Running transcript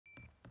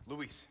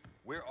Luis,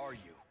 where are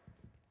you?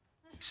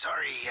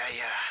 Sorry,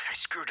 I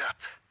screwed up.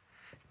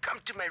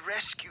 Come to my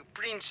rescue,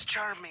 Prince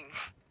Charming.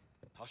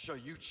 I'll show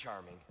you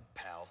charming,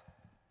 pal.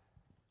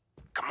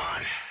 Come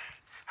on.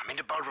 I'm in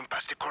the ballroom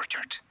past the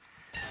courtyard.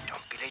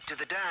 Don't be late to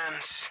the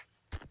dance.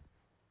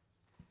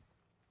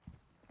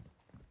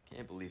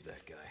 Can't believe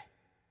that guy.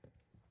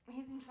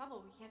 He's in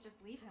trouble. We can't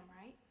just leave him,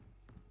 right?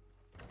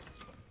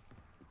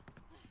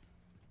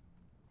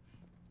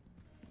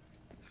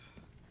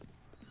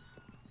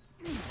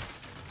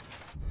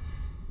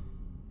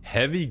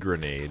 Heavy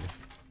grenade.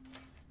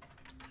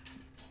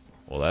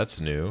 Well,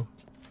 that's new.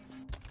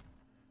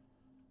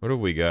 What have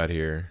we got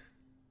here?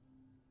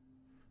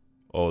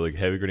 Oh, the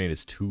heavy grenade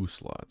is 2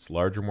 slots.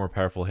 Larger, more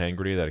powerful hand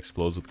grenade that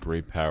explodes with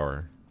great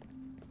power.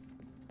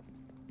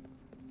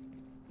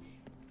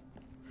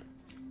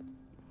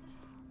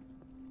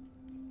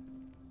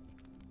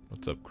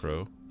 What's up,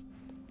 Crow?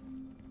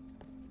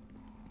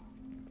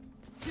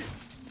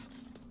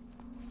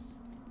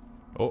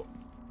 Oh.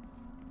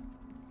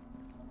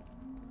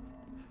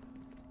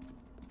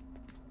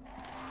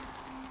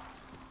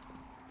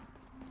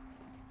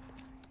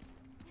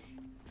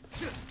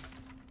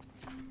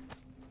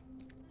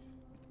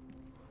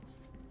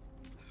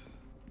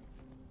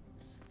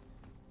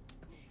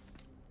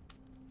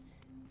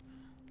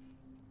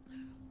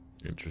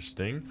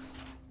 Interesting.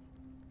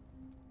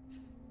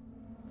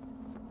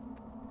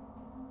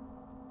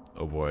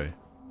 Oh boy.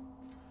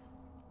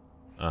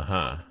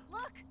 Uh-huh.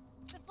 Look!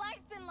 The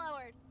flag's been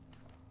lowered.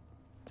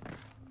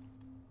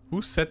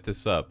 Who set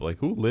this up? Like,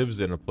 who lives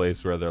in a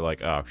place where they're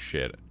like, oh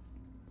shit,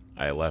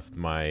 I left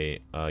my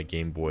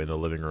Game Boy in the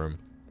living room.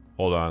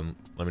 Hold on,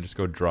 let me just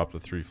go drop the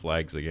 3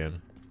 flags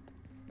again.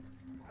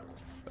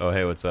 Oh,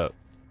 hey, what's up?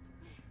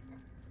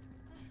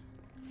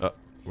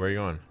 Where are you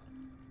going?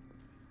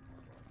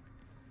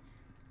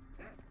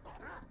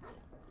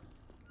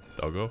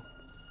 Doggo?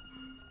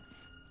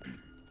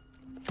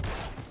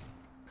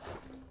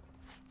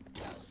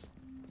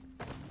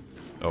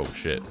 Oh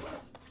shit.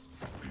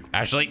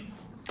 Ashley!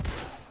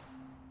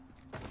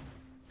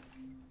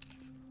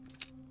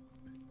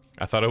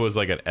 I thought it was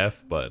like an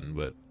F button,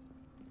 but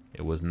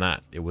it was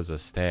not. It was a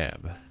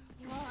stab.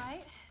 You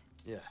alright?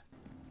 Yeah.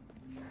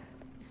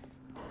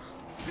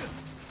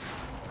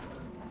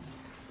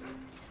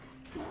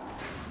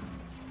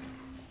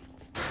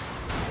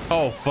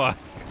 Oh fuck.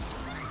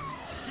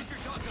 Keep your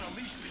dogs on a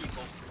leash,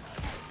 people.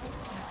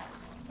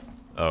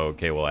 Oh,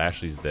 okay, well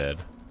Ashley's dead.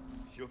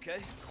 You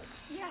okay?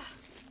 Yeah.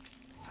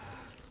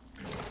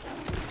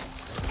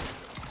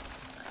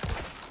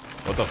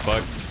 What the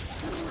fuck?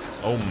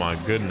 Oh my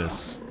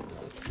goodness.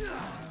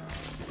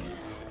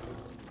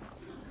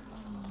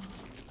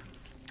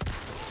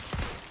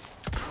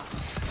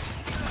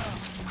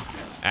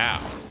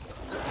 Ow.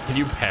 Can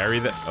you parry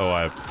that? Oh,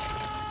 I...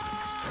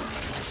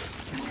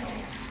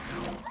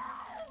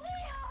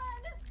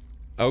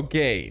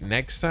 Okay,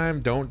 next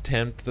time don't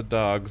tempt the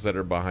dogs that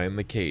are behind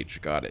the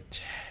cage. Got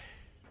it.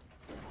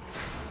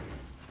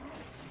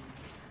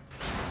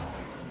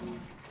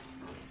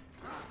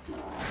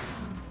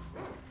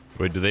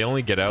 Wait, do they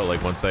only get out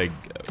like once I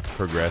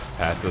progress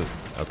past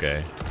this?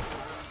 Okay.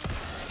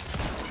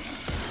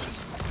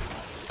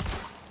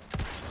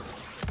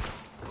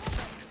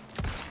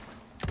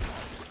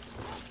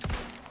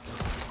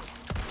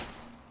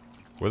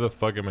 Where the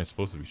fuck am I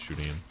supposed to be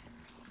shooting him?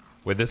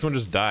 Wait, this one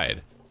just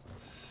died.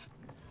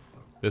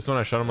 This one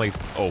I shot him like,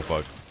 oh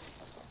fuck.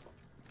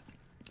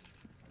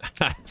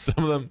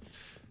 Some of them,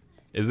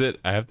 is it,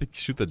 I have to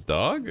shoot the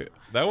dog?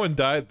 That one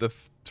died, the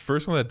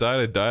first one that died,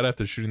 I died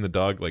after shooting the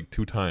dog like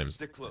 2 times.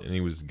 And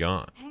he was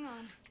gone. Hang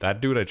on. That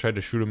dude, I tried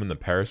to shoot him in the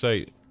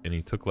parasite and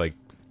he took like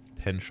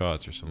 10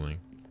 shots or something.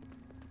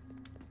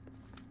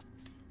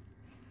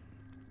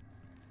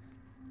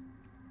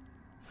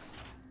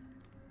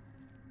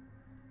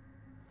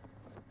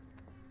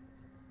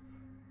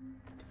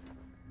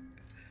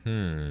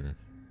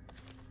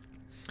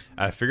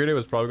 I figured it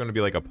was probably going to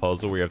be like a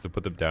puzzle where you have to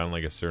put them down in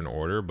like a certain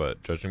order,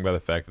 but judging by the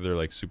fact that they're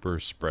like super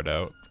spread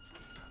out,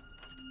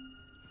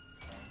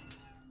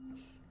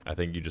 I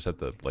think you just have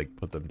to like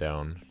put them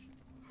down.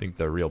 I think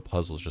the real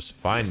puzzle is just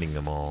finding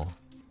them all,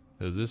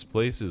 because this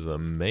place is a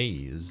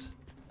maze.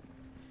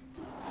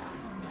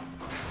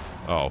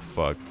 Oh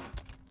fuck.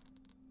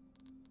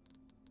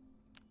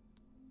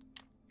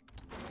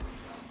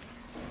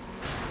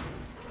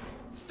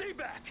 Stay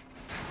back.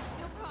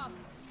 No problem.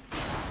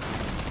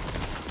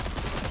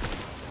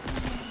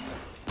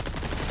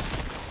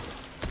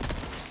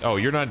 Oh,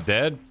 you're not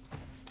dead?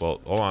 Well,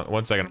 hold on.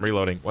 1 second. I'm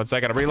reloading. 1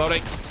 second. I'm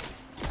reloading.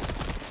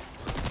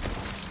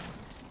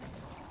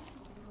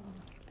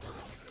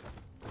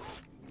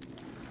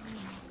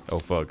 Oh,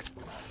 fuck.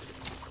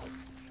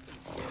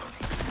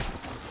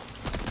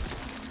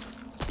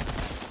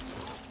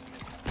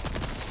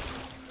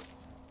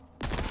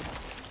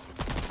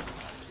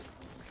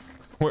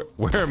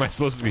 Where am I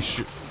supposed to be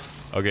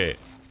Okay.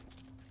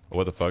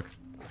 What the fuck?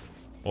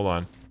 Hold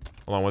on.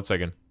 Hold on 1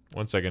 second.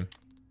 1 second.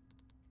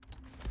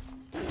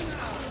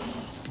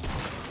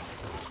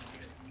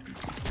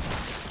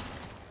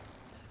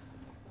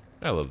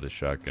 I love this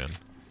shotgun.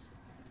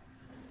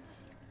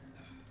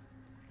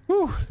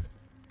 Whew.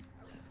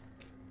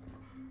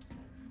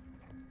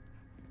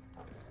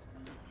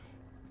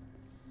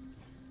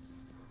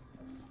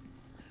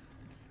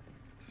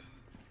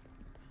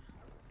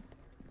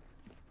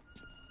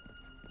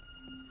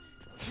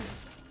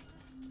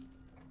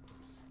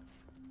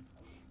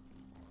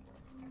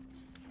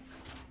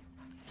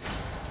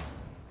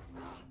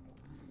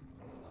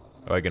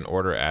 Oh, I can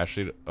order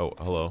Ashley to, oh,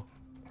 hello.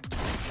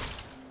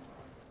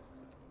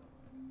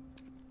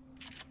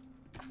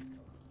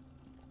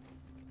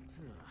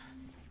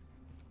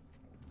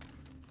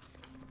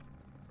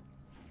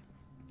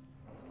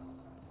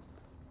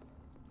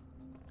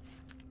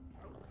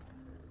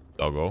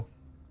 Doggo.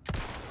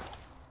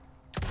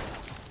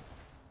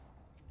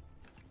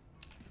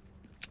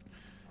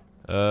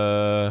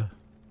 Okay,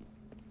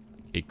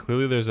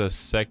 clearly there's a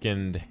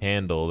second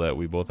handle that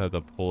we both have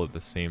to pull at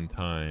the same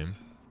time.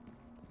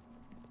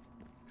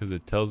 Because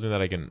it tells me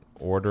that I can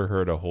order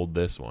her to hold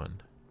this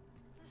one.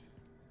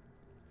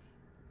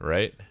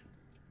 Right?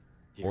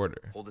 Here,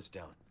 Order. hold this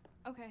down.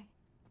 Okay.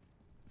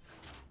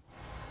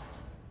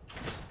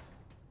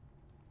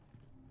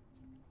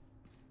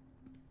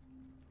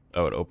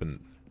 Oh, it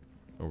opened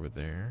over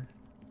there.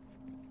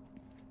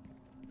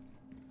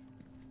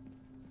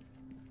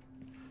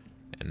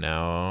 And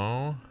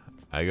now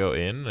I go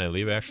in and I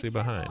leave Ashley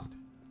behind.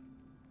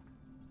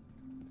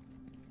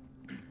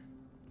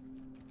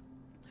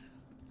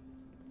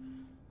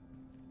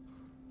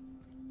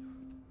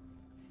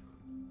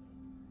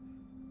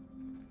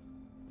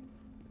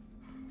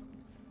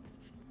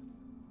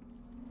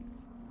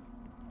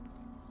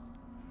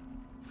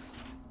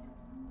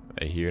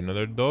 I hear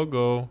another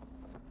doggo.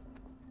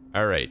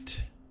 All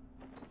right.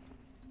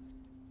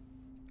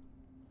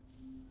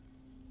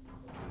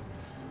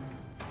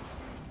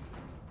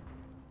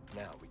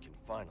 Now we can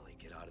finally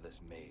get out of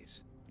this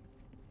maze.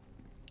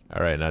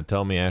 All right, now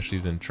tell me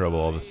Ashley's in trouble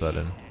all of a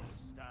sudden.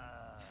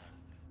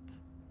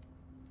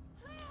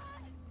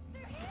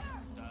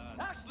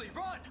 Ashley,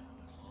 run!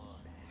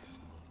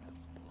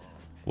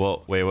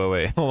 Well,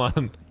 wait, hold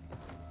on.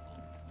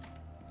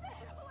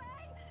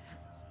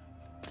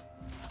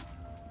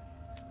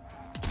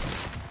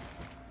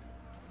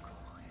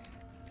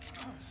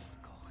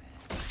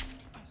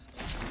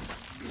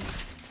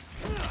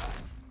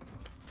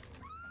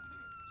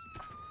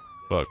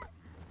 Fuck.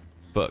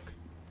 Fuck.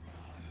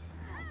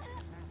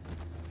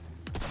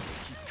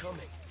 Keep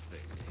coming.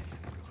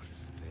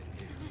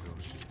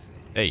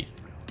 Hey.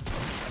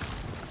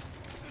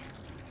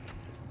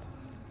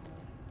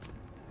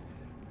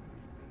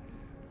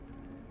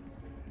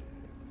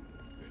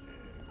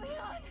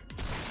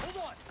 Hold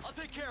on, I'll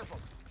take care of him.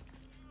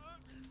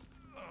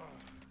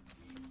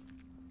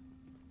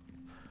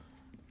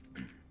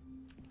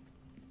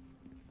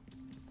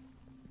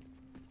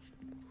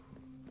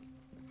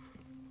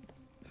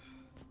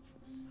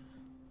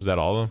 Was that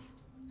all of them?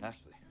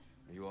 Ashley,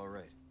 are you all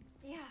right?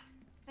 Yeah,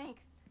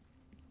 thanks.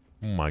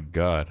 Oh my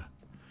god.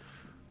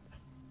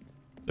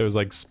 There was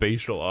like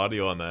spatial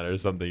audio on that or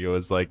something. It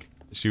was like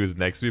she was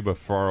next to me but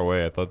far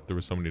away. I thought there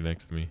was somebody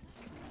next to me.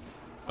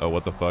 Oh,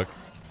 what the fuck?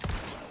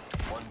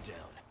 One down.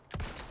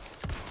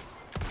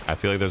 I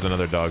feel like there's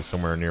another dog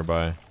somewhere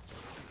nearby.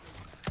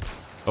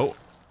 Oh.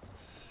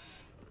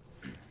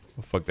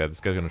 Oh, fuck that. This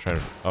guy's gonna try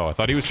to... Oh, I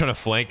thought he was trying to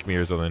flank me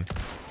or something.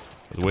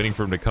 I was waiting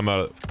for him to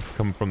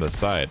come from the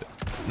side.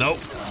 Nope.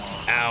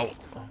 Ow.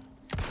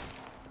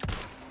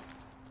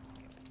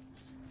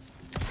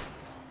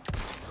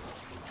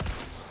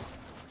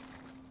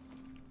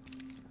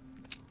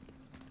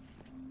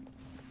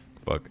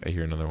 Fuck, I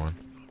hear another one.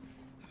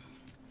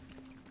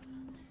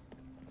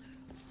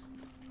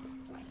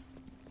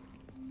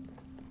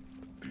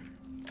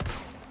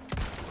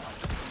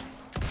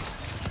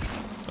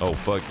 Oh,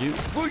 fuck you.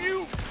 Fuck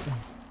you!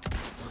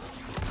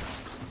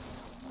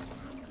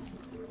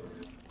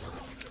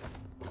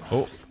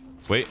 Oh,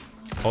 wait.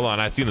 Hold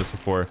on, I've seen this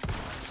before.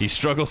 He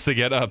struggles to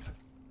get up.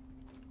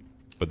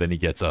 But then he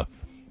gets up.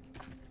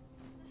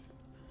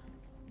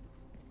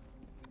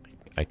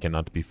 I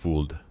cannot be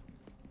fooled.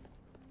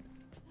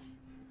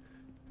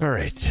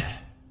 Alright.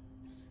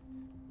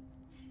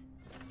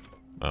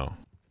 Oh.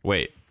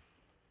 Wait.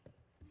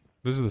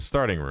 This is the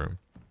starting room.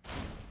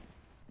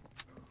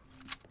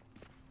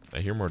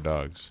 I hear more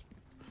dogs.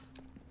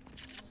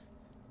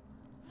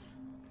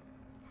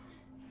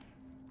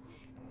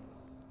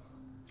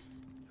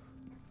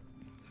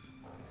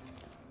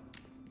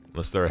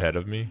 Unless they're ahead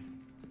of me.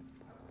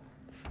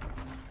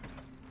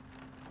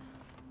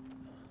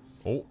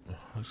 Oh,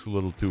 looks a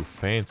little too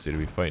fancy to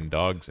be fighting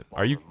dogs.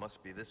 Are you? It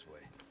must be this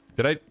way.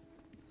 Did I?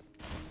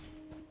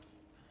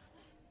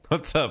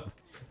 What's up?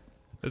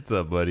 What's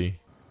up, buddy?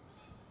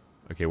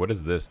 Okay, what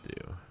does this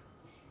do?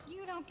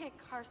 You don't get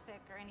car sick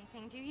or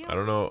anything, do you? I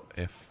don't know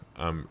if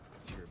I'm...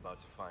 You're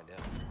about to find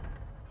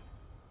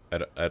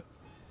out. I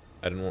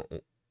didn't want...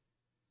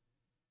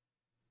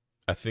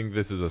 I think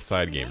this is a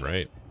side game,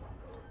 right?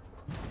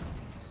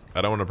 I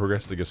don't want to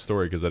progress the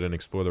story because I didn't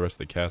explore the rest of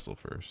the castle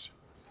first.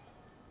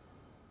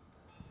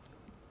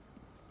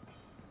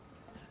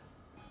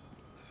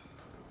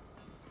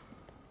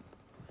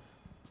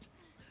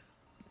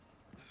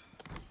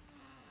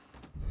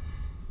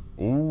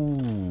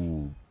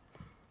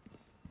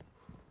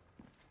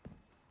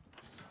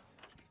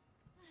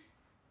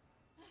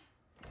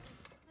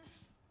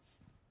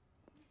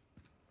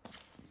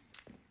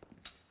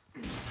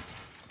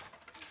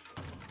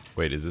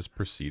 Wait, is this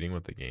proceeding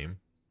with the game?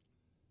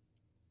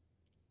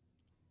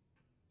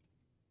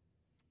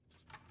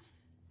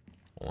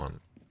 Hold on.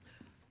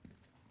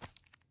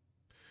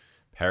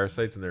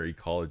 Parasites and their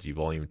ecology,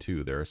 volume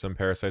 2. There are some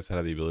parasites that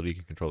have the ability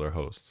to control their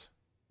hosts.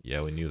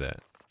 Yeah, we knew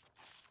that.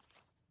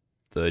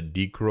 The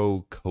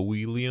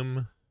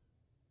Dicrocoelium.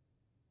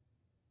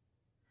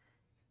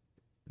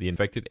 The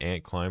infected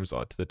ant climbs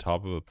to the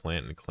top of a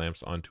plant and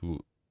clamps onto...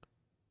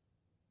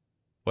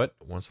 What?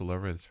 Once the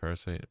larvae of this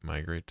parasite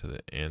migrate to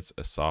the ant's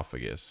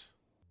esophagus.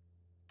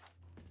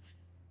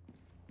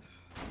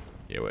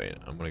 Yeah, wait.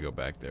 I'm gonna go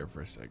back there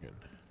for a second.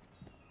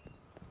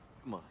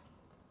 Come on.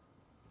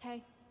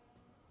 Hey.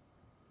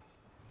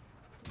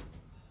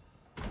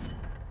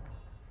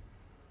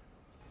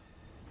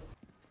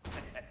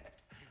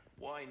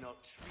 Why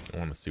not treat I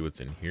want to see what's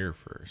in here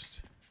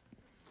first.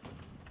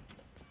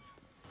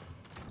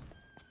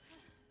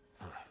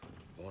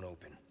 Won't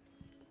open.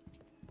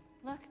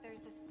 Look, there's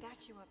a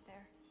statue up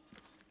there.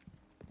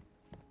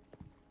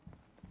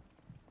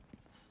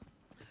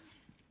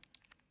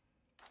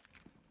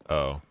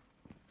 Oh.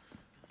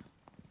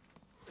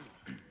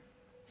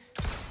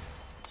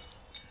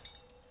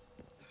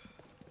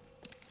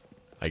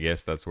 I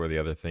guess that's where the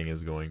other thing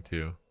is going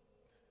to.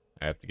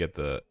 I have to get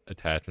the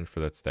attachment for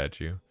that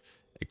statue.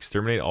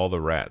 Exterminate all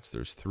the rats.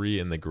 There's 3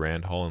 in the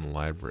Grand Hall and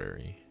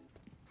Library.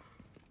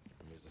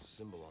 And there's a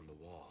symbol on the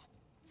wall.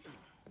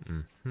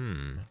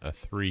 A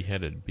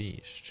 3-headed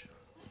beast.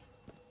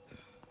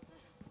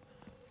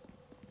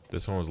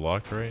 This one was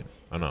locked, right?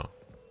 Oh, no.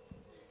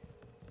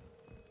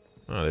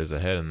 Oh, there's a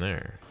head in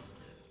there.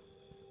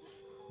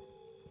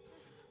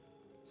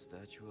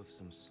 Statue of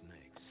some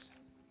snakes.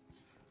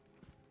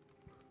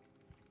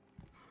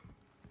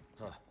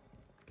 Huh.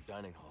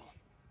 Dining hall.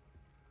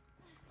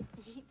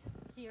 Eat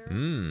here?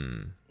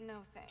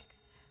 No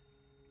thanks.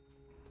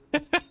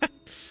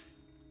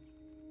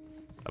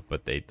 A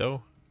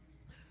potato.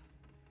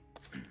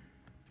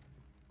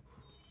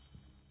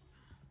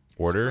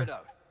 Order. Spread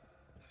out.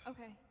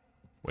 Okay.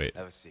 Wait,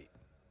 Have a seat.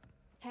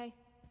 Hey.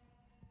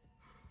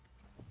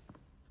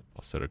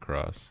 I'll sit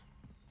across.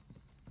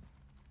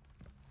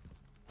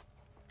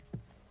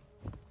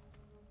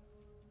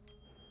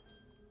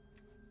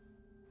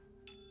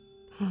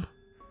 Huh.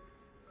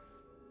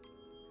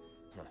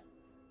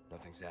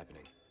 Nothing's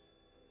happening.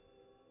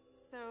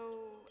 So,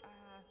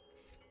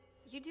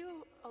 you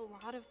do a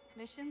lot of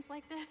missions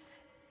like this?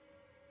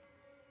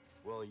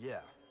 Well,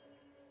 yeah.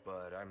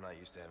 But I'm not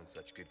used to having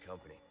such good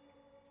company.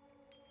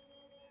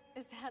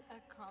 Is that a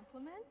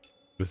compliment?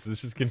 Let's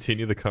just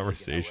continue the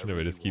conversation if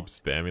I just keep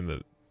spamming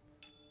the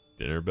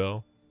dinner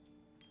bell.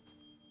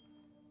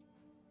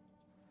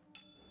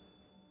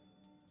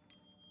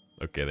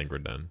 Okay, I think we're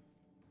done.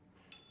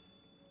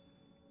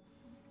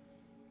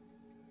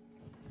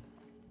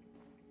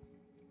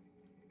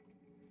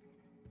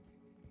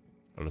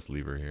 I'll just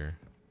leave her here.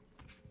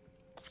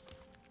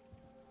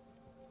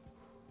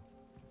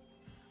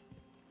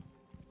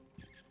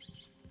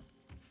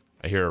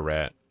 I hear a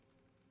rat.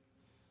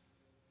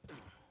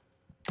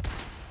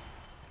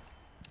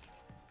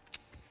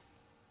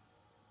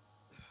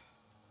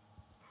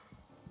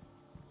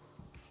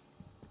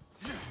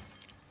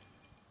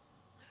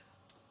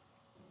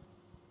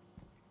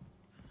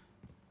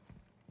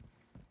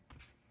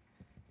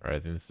 Alright, I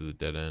think this is a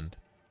dead end.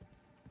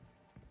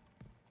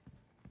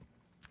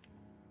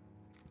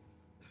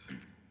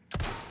 Do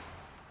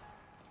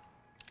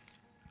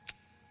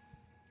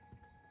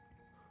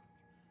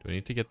I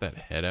need to get that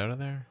head out of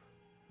there?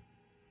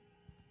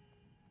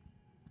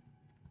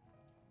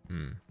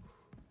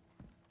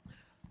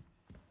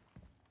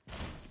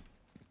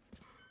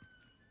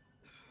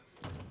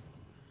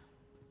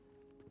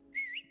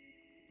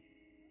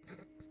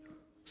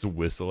 Just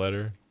whistle at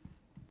her.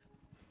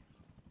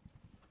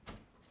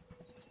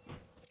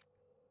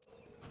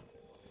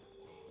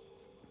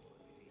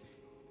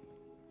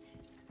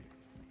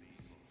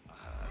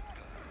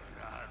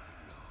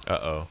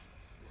 Uh-oh.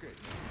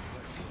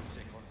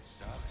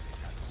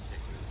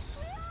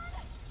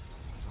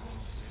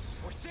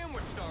 We're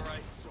sandwiched, all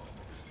right.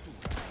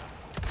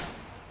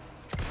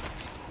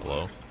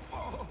 Hello?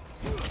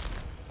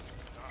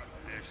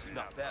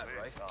 Not bad,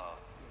 right?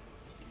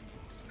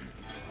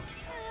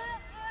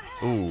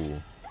 Ooh.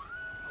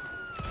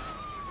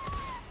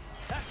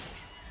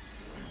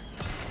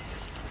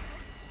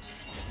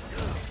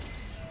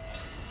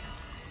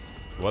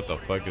 What the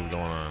fuck is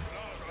going on?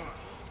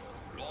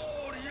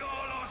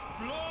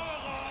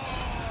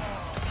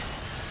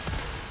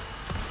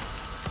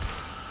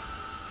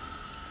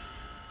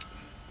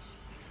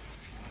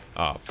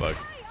 Ah, fuck.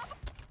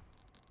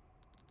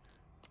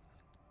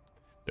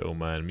 Don't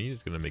mind me,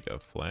 just gonna make a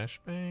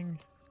flashbang.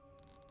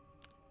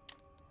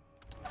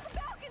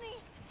 Balcony!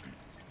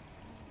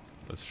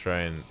 Let's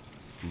try and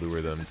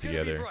lure them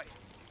together.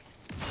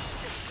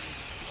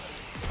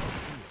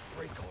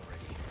 Break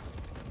already.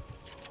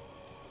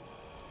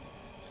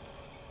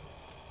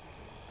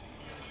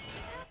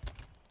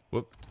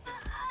 Whoop.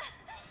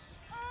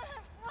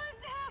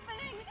 What's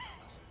happening?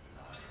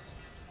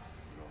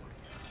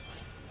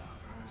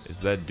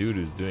 It's that dude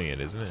who's doing it,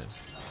 isn't it?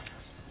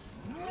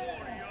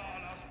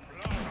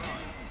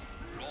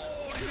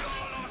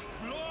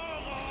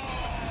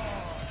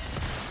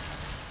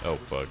 Oh,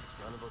 fuck.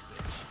 Son of a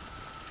bitch.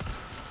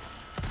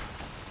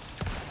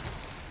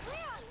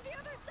 Leon, the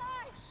other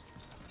side!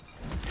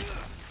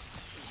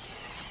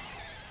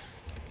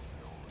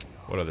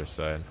 What other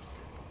side?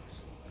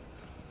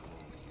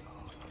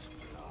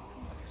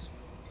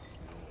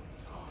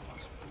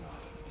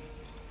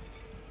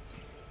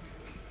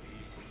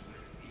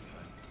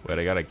 Wait,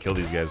 I gotta kill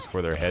these guys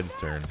before their heads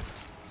turn.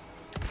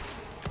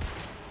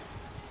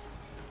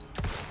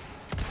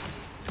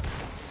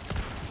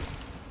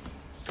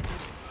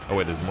 Oh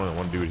wait, there's more than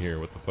one dude here.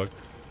 What the fuck? What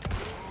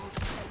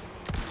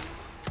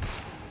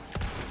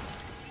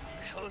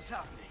the hell is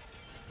happening?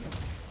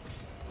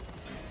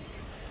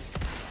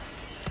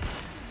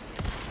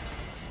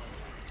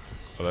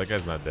 Oh, that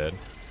guy's not dead.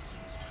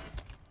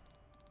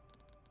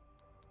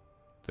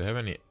 Do I have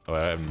any? Oh,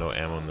 I have no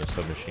ammo in the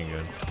submachine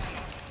gun.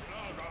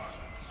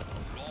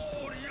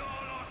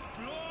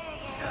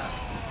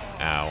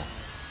 Ow.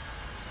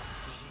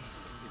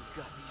 Jesus, it's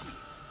got teeth.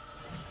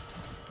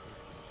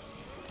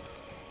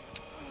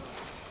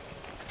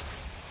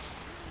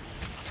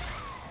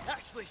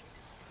 Ashley!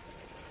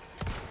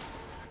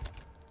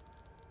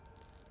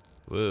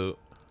 Whoa.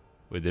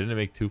 Wait, didn't it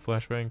make 2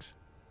 flashbangs?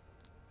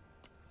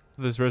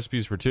 This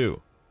recipe's for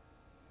 2.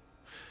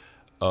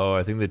 Oh,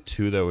 I think the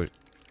two that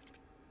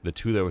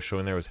was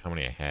showing there was how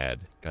many I had.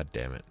 God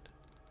damn it.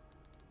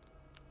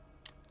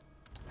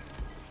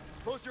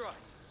 Close your eyes.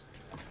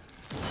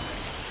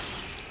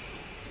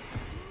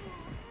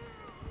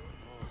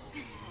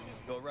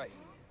 You all right?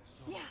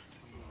 Yeah,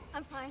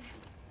 I'm fine.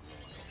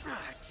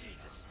 Ah,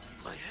 Jesus,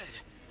 my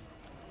head.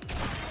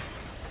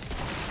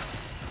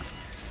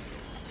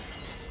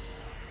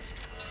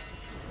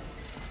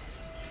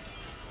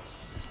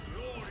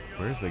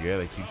 Where's the guy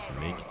that keeps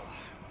making?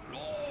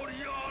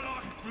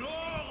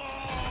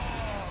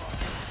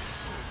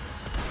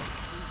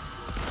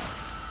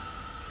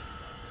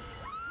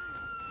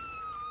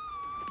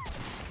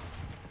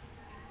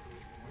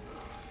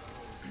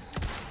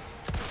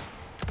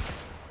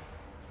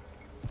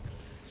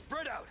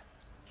 Spread out.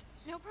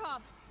 No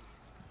prob.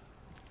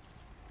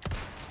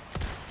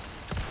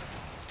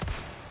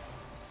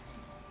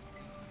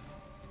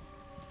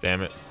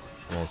 Damn it.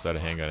 Almost out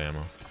of handgun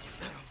ammo.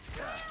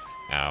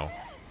 Ow.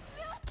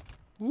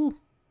 Woo.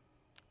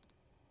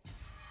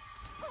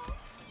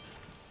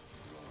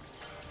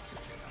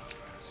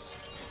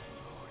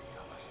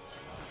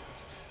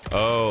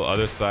 Oh,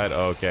 other side.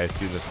 Oh, okay, I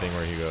see the thing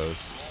where he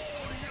goes.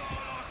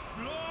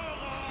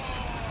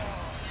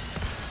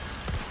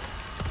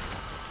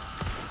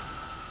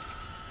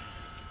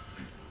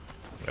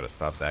 Gotta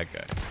stop that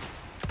guy.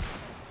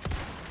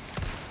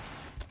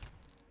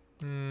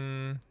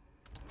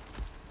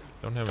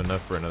 Don't have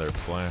enough for another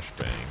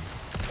flashbang.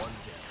 One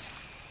down.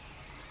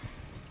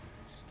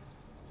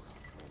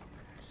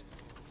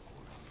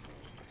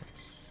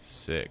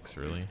 6,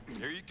 really?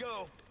 Here you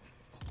go.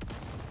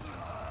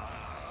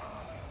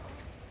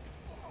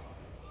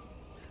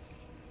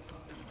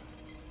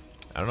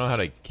 I don't know how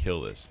to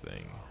kill this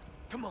thing.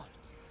 Come on.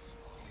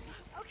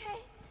 Okay.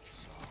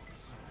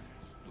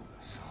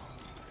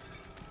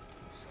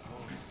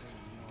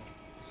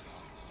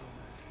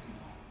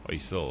 Oh,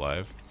 he's still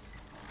alive?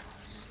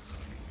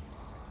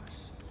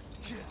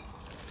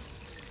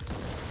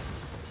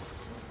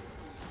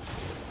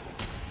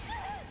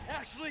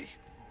 Ashley!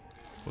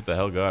 What the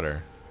hell got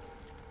her?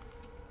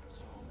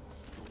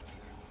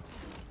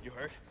 You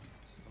hurt?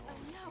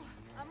 No,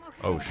 I'm okay.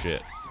 Oh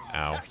shit.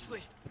 Ow.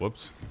 Ashley!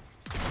 Whoops.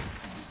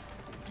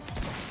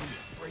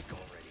 Break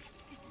already.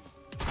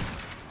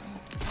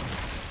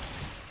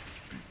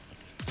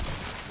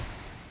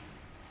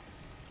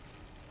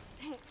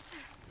 Thanks.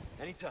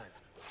 Anytime.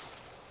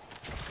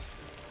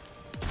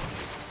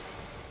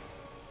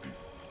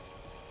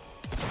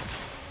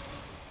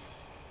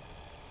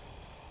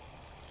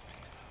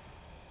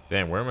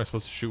 Damn, where am I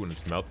supposed to shoot when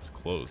its mouth is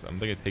closed? I don't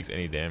think it takes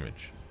any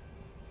damage.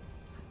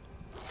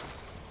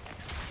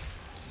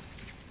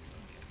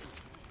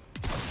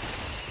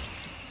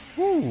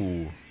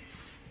 Woo!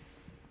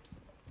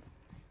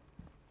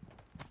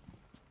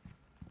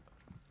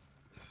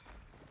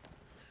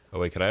 Oh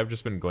wait, could I have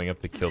just been going up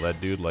to kill that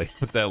dude, like,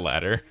 with that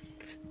ladder?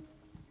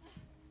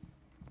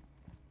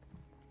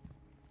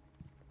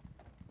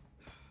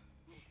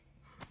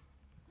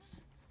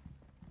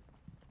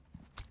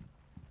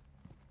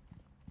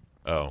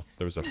 Oh,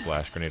 there was a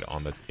flash grenade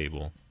on the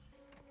table.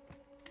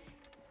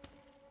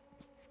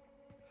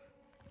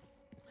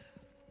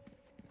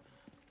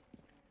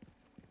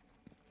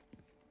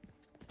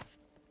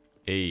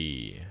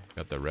 Hey,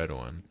 got the red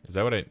one. Is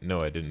that what I...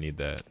 No, I didn't need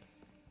that.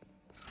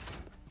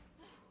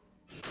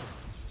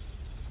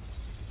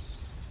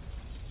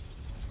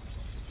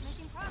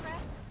 Making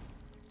progress.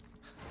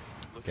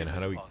 Okay, now how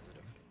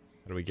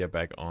do we get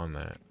back on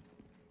that?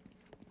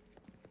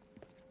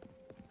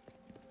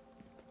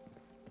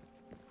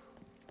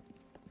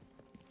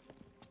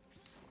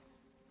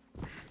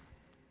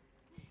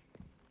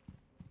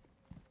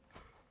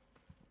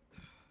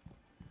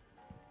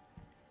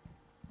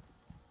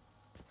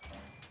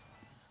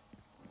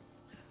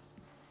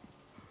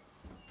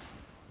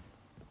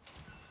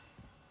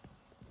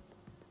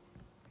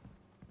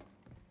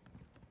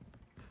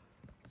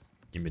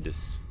 Give me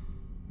this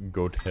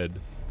goat head.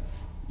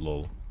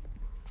 Lol.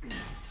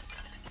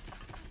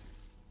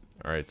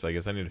 Alright, so I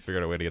guess I need to figure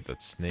out a way to get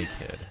that snake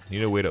head.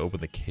 Need a way to open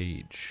the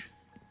cage.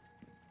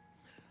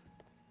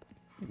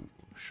 Ooh,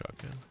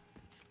 shotgun.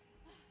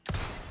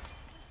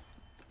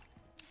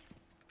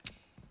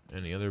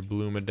 Any other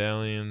blue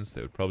medallions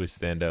that would probably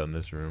stand out in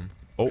this room?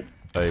 Oh,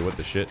 hey, what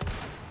the shit?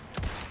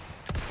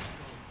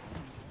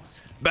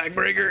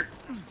 Backbreaker!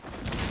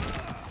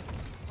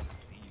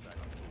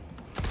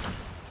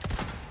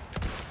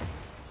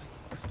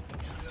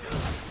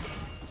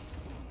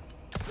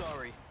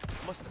 Sorry,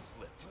 must have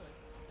slipped.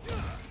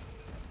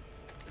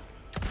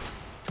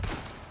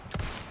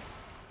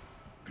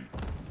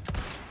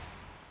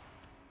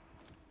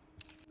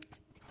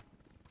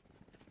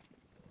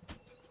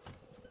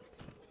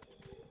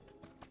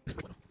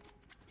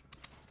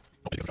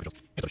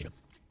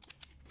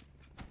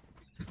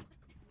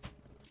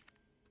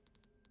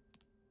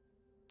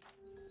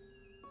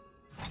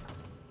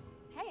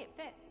 Hey, it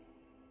fits.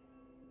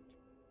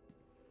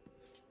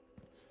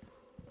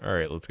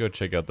 Alright, let's go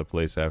check out the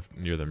place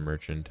near the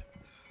merchant.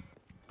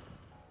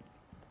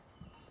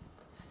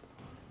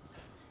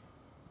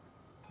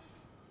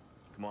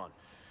 Come on.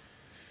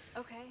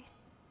 Okay.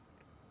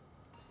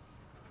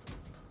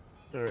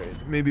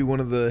 Alright, maybe one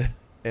of the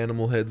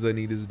animal heads I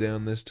need is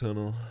down this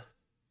tunnel.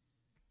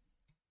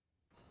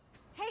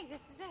 Hey,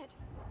 this is it.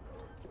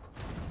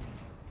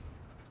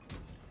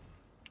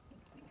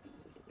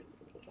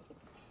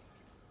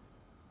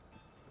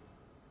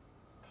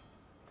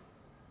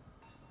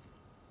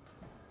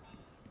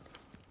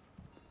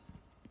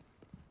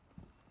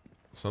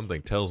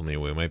 Something tells me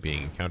we might be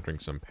encountering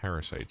some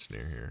parasites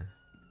near here.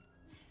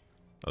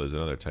 Oh, there's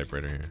another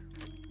typewriter here.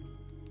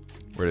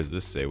 Where does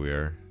this say we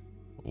are?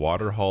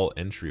 Water hall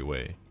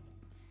entryway.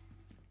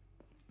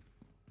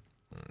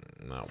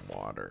 Not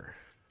water.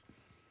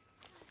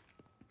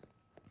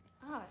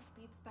 Oh,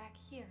 it leads back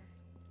here.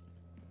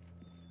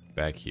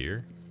 Back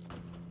here?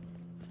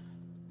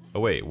 Oh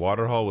wait,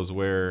 water hall was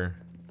where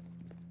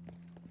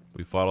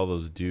we fought all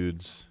those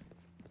dudes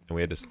and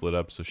we had to split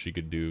up so she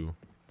could do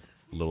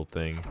a little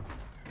thing.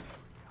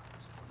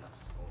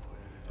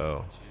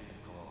 Oh.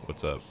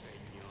 What's up?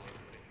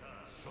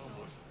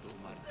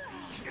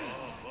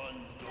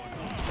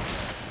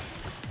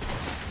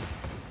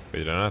 Wait,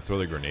 did I not throw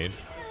the grenade?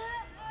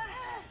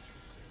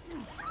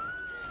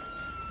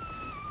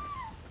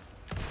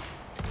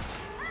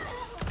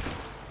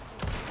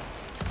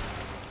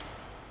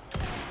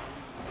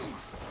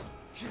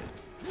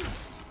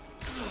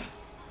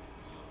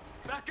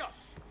 Back up.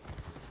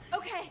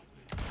 Okay.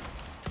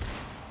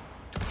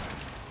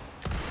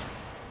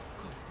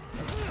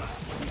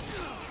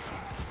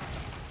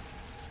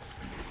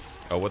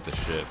 Oh, what the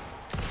shit?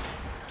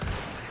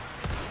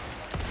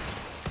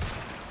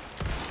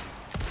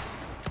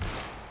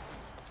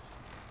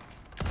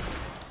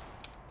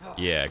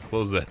 Yeah,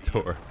 close that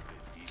door.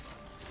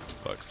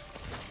 Fuck.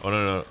 Oh,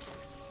 no, no.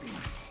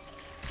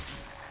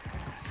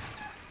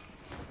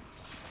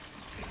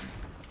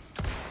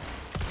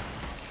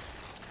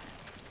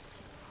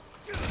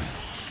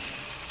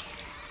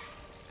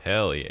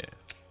 Hell yeah.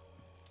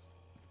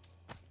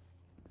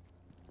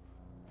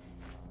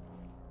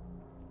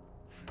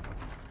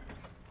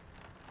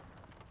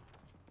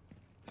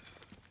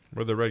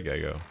 Where'd the red guy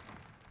go?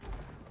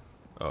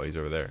 Oh, he's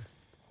over there.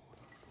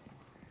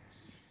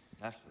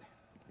 Ashley,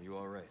 are you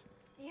all right?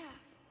 Yeah,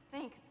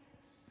 thanks.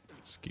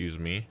 Excuse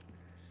me.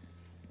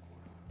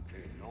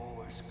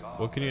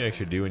 What can you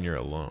actually do when you're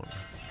alone? What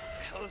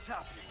the hell is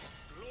happening?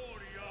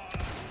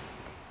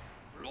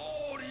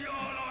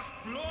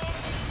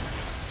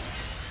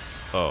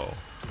 Oh,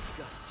 It's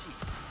got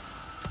teeth.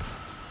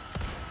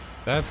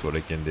 that's what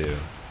it can do.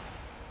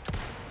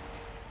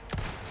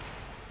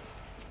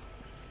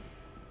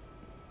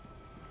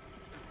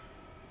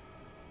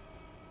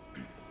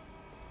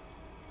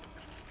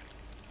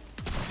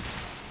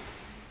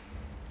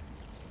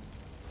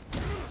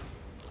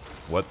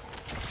 What?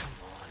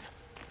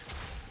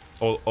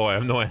 Oh, I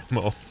have no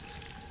ammo.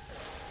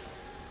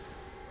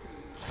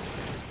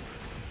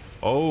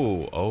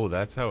 Oh,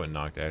 that's how it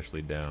knocked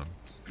Ashley down.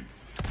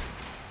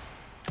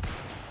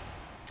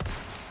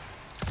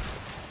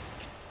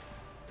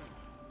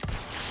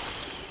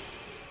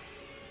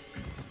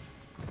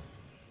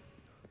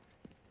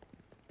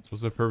 So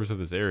what's the purpose of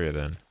this area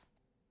then?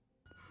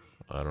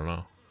 I don't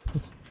know.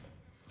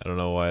 I don't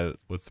know why.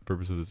 What's the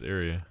purpose of this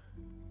area?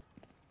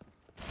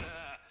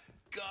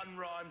 Gun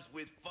rhymes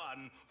with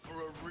fun for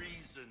a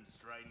reason,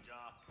 stranger.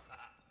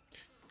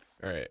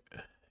 Alright.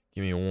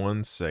 Give me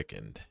 1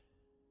 second.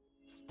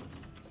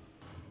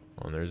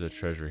 Oh, and there's a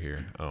treasure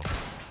here. Oh.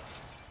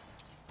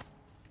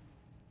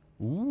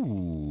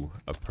 Ooh,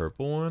 a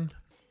purple one?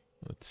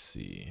 Let's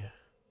see.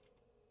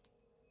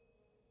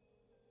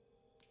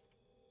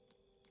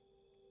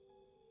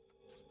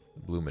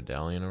 Blue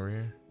medallion over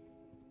here.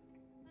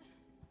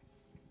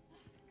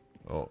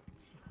 Oh.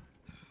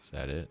 Is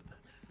that it?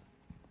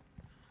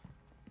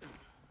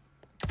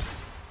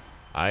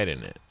 Hide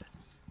in it.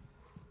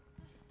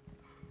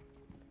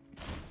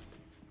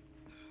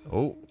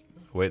 Oh,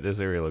 wait, this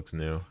area looks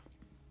new.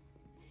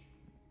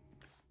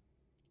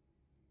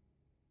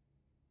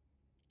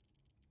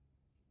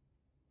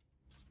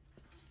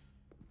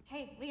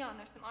 Leon,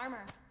 there's some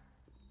armor.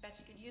 Bet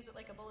you could use it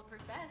like a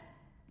bulletproof vest.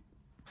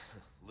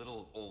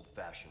 Little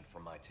old-fashioned for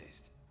my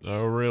taste.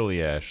 Oh,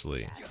 really,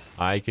 Ashley?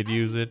 I could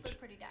use it. Look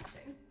pretty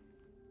dashing.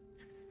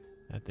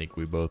 I think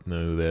we both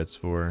know who that's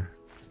for.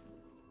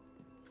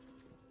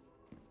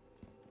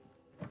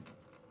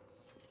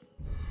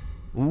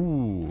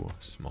 Ooh,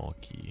 small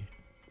key.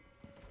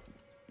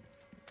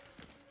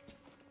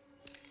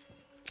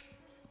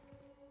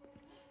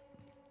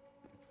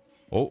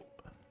 Oh,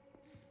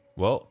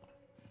 well,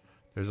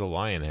 there's a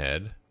lion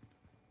head.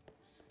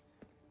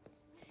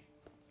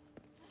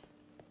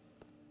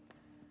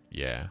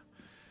 Yeah,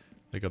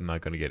 I think I'm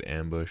not gonna get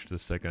ambushed the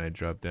second I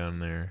drop down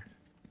there.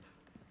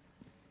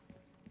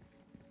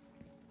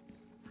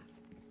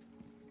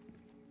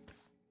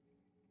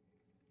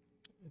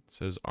 It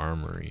says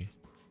armory.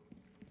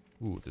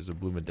 Ooh, there's a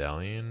blue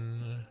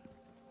medallion.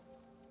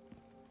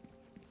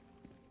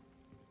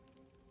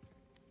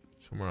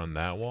 Somewhere on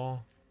that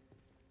wall?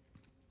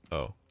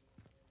 Oh.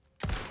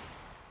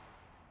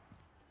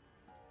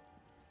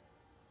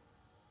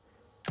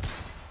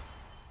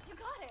 You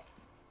got it.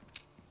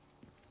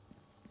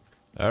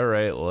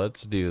 Alright,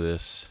 let's do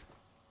this.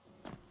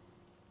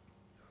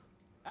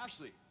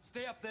 Ashley,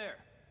 stay up there.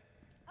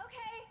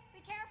 Okay, be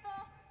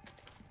careful.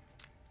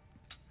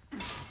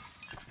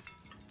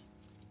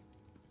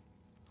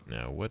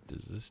 Now, what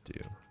does this do?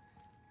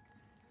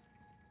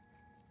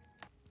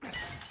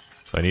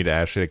 So I need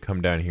Ashley to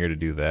come down here to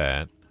do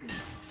that.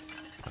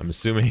 I'm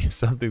assuming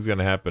something's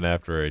gonna happen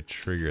after I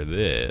trigger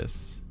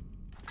this.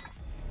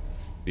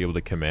 Be able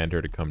to command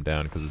her to come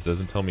down, because it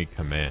doesn't tell me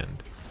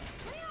command.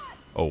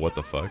 Oh, what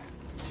the fuck?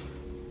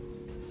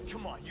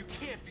 Come on, you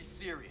can't be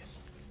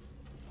serious.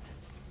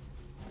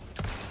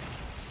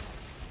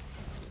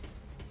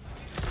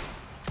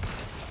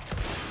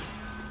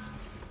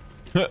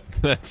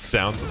 That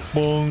sound.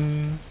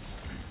 Boom.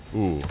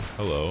 Ooh,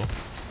 hello.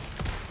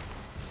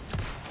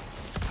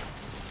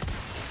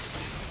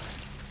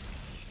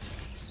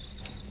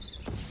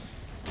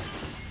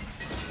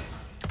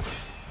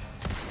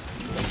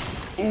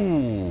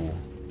 Ooh.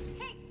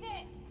 Take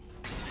this.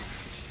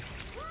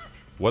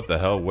 Look, What the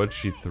hell? What'd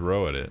she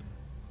throw at it?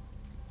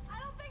 I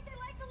don't think they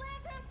like the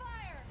lantern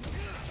fire.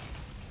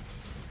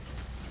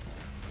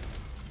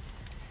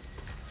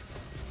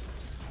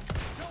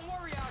 Don't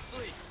worry,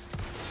 Ashley.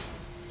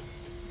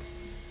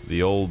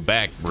 The old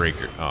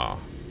backbreaker. Oh.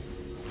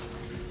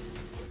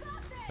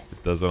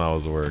 It doesn't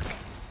always work.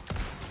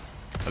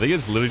 I think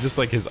it's literally just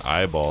like his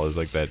eyeball is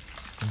like that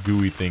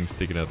gooey thing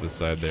sticking out the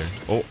side there.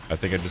 Oh, I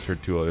think I just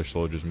heard two other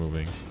soldiers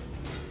moving.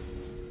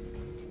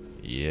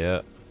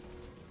 Yeah.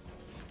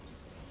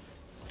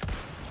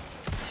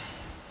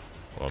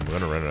 Well, I'm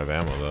gonna run out of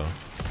ammo though.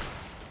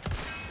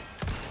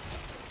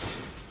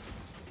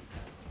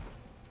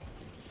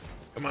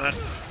 Come on.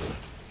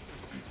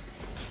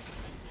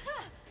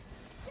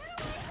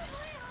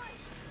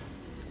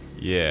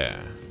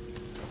 Yeah.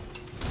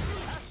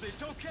 Ashley,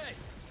 it's okay.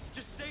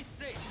 Just stay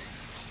safe.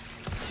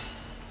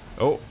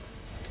 Oh.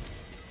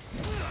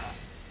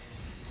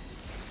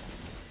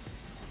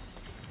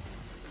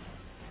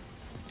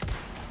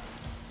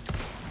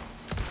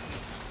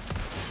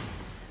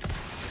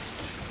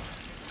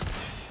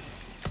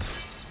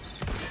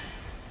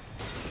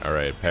 All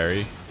right,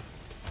 parry.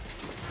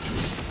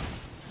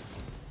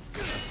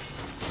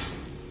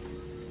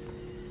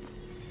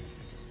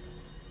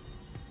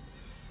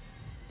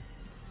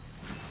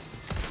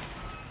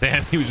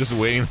 Damn, he was just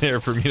waiting there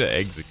for me to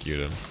execute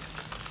him.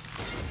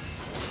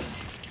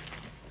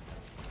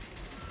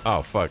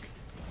 Oh, fuck.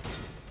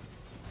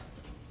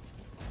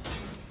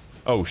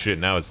 Oh, shit,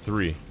 now it's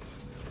 3.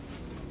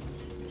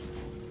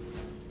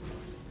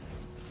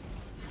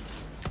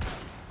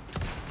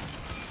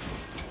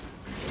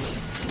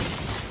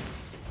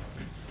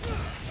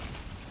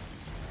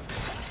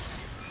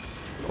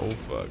 Oh,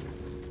 fuck.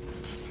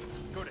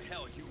 Go to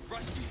hell, you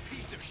rusty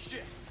piece of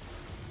shit.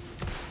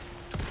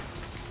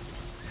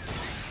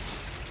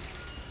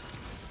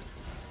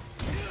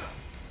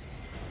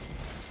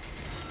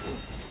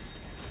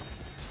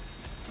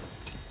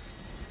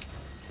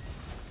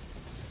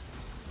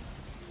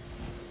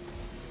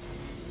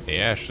 Hey,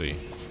 Ashley.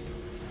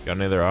 Got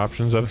any other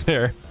options up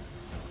there?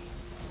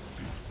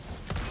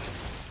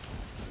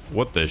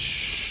 What the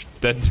sh...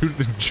 That dude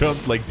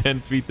jumped like 10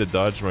 feet to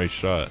dodge my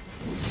shot.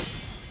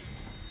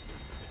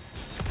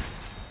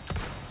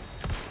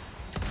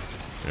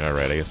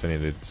 Alright, I guess I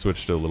need to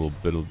switch to a little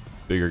bit of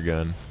bigger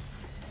gun.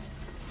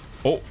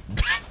 Oh!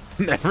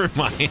 Never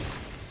mind.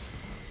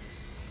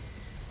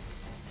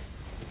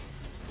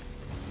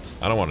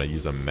 I don't want to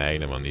use a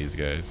magnum on these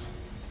guys.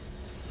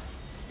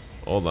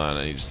 Hold on,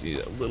 I just need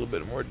a little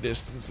bit more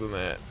distance than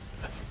that.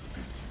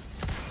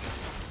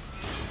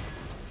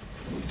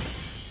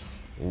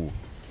 Ooh.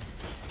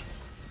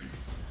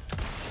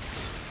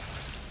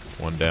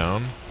 One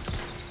down.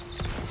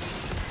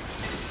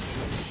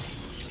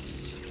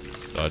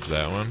 Dodge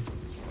that one.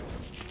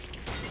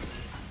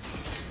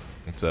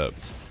 What's up?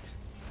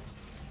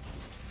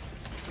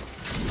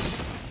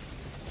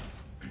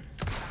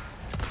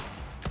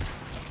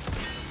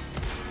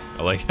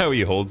 I like how he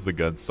holds the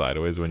gun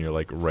sideways when you're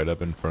like right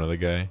up in front of the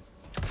guy.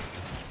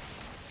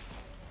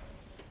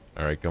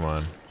 Alright, come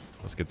on.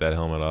 Let's get that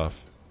helmet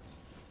off.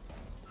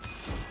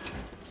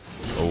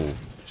 Oh,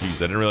 jeez. I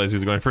didn't realize he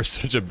was going for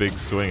such a big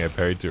swing. I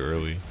parried too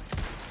early.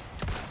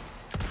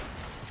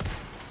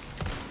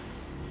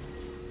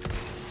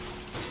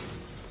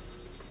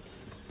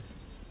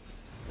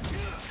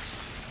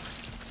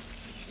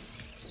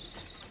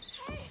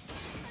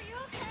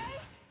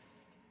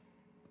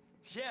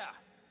 Yeah.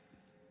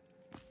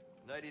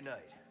 Nighty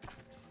night.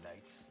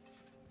 Nights.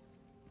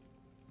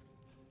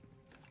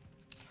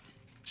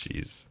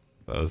 Jeez.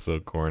 That was so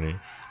corny.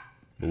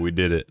 But we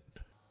did it.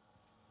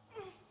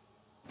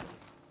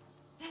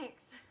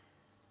 Thanks.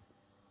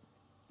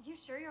 You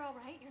sure you're all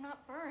right? You're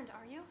not burned,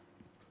 are you?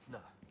 Nah.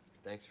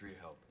 Thanks for your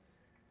help.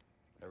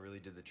 I really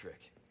did the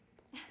trick.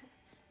 You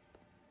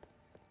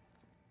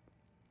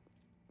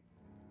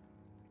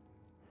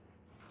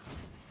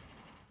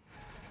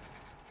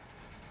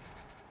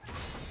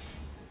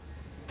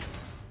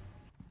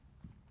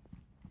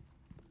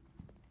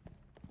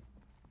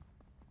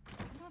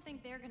don't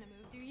think they're gonna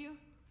move, do you?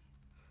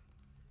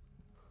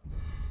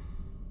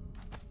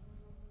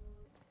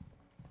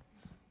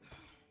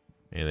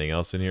 Anything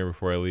else in here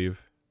before I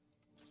leave?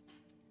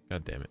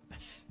 God damn it.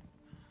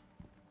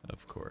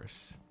 Of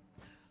course.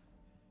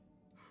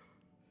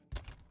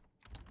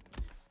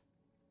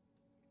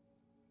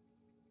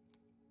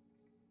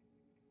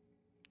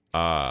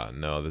 Ah,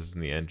 no, this is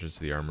in the entrance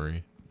to the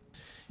armory.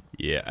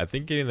 Yeah, I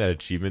think getting that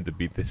achievement to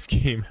beat this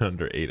game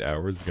under 8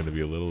 hours is going to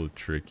be a little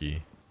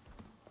tricky.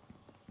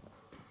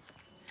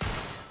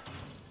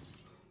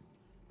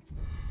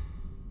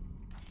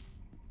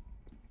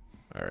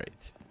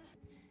 Alright.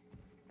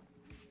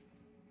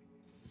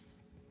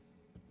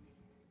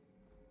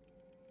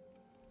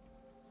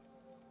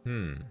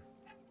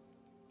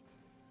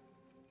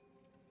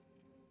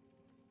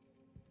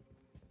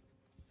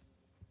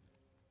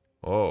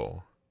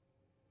 Oh.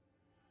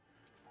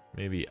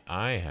 Maybe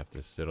I have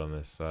to sit on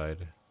this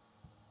side.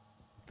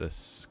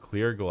 This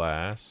clear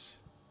glass.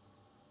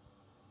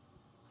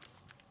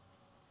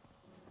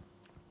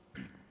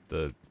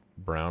 The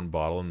brown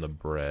bottle and the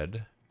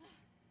bread.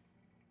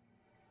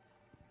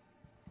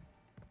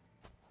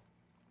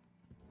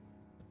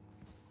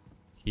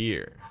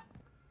 Here.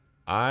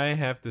 I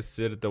have to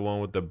sit at the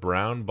one with the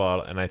brown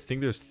bottle, and I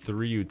think there's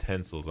 3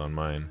 utensils on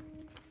mine.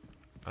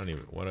 I don't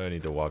even, what do I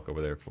need to walk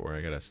over there for?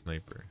 I got a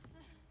sniper.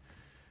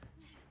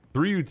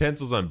 3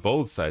 utensils on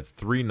both sides.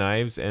 3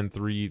 knives and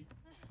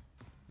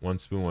 1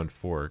 spoon, 1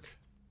 fork.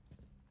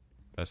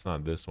 That's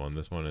not this one.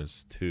 This one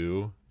is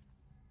 2.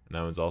 And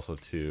that one's also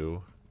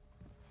 2.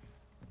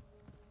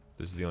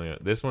 This is the only,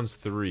 this one's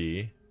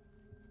 3.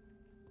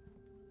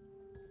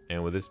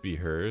 And would this be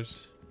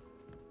hers?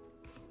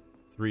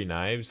 3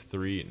 knives,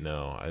 3,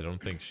 no, I don't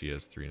think she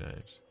has 3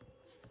 knives.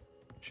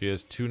 She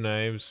has 2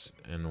 knives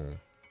and...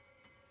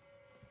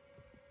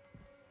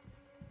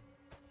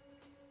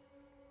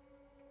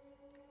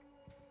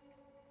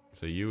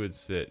 So you would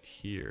sit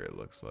here, it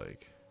looks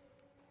like.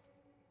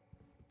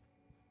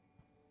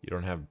 You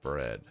don't have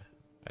bread.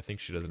 I think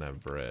she doesn't have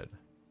bread.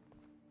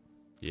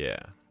 Yeah,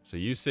 so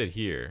you sit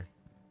here.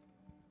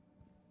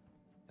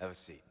 Have a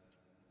seat.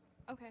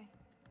 Okay.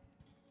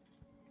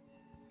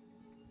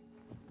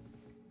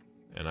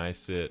 And I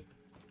sit...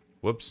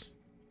 Whoops.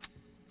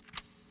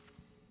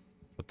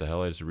 What the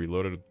hell? I just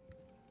reloaded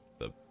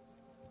the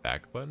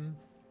back button?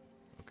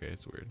 Okay,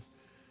 it's weird.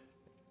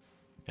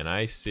 And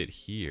I sit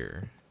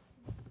here.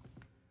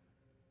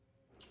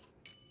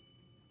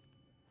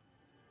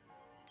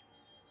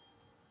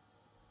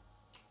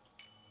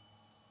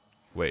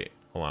 Wait,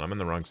 hold on. I'm in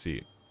the wrong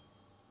seat.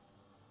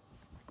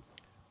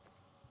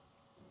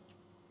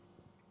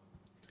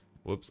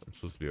 Whoops, I'm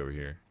supposed to be over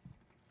here.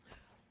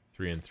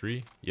 3 and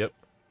 3? Yep.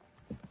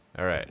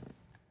 Alright.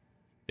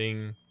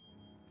 Ding.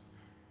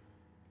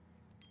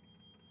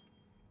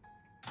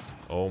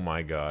 Oh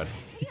my god.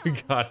 You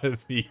gotta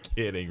be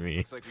kidding me.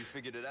 Looks like we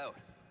figured it out.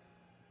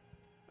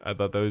 I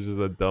thought that was just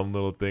a dumb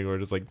little thing where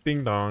just like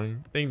ding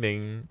dong, ding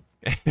ding.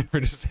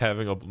 We're just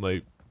having a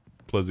like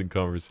pleasant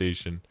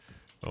conversation.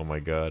 Oh my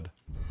god.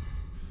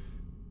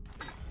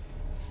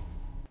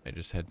 I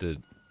just had to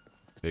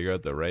figure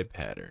out the right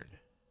pattern.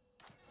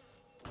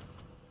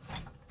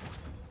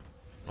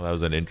 Well, that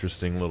was an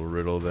interesting little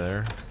riddle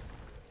there.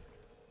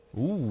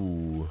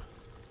 Ooh.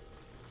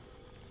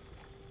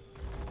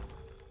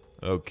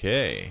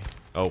 Okay.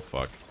 Oh,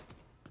 fuck.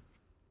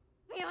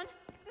 Leon,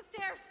 the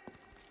stairs!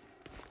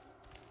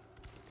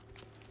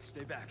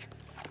 Stay back.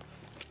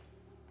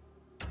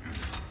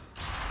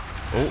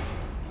 Oh.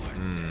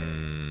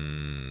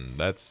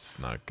 That's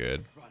not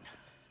good. Run.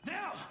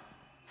 Now!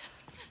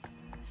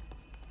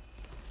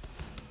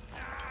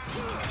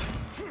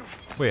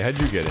 Wait, how'd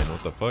you get in?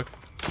 What the fuck?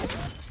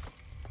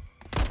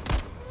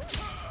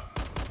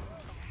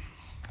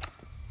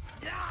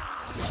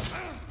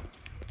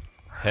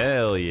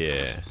 Hell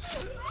yeah.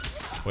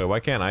 Wait,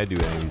 why can't I do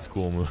any of these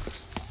cool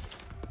moves?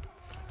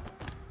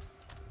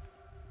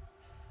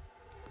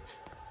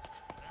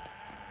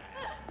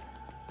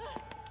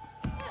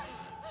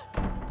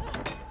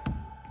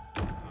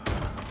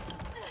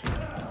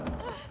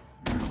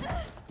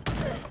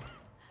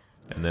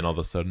 And then all of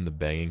a sudden the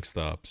banging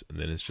stops, and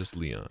then it's just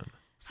Leon.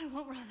 I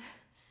won't run.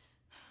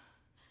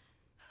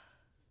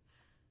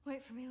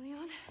 Wait for me,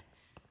 Leon.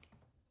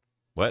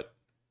 What?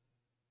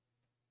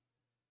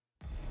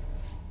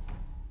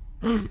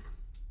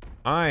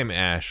 I'm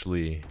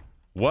Ashley.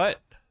 What?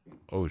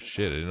 Oh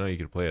shit, I didn't know you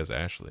could play as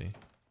Ashley.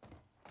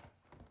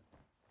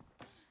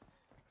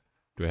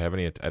 Do I have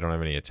any? I don't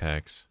have any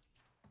attacks.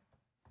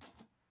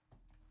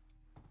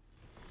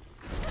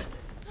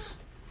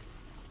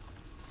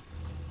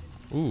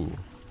 Ooh.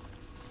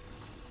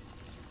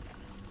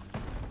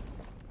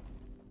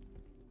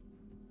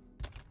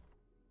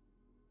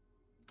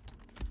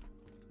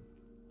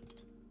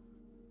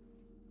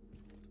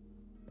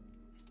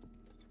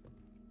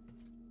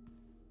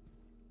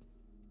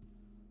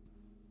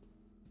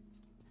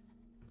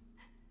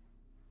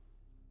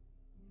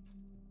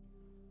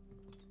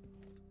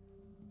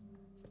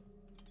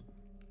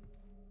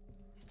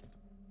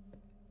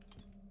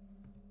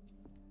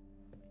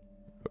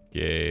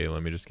 Okay,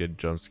 let me just get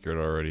jump scared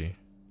already.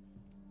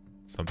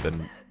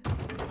 Something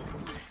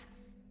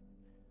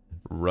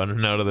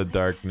running out of the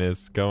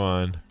darkness. Come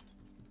on.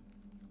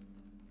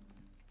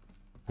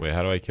 Wait,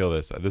 how do I kill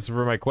this? This is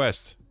for my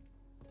quest.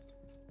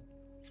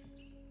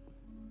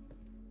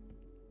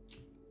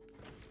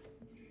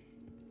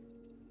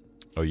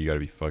 Oh, you gotta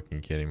be fucking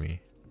kidding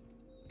me.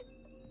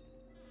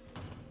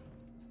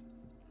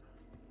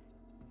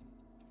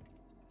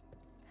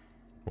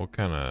 What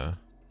kind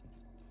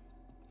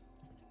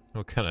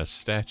of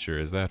stature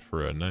is that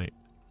for a knight?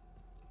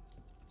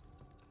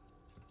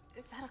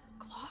 Is that a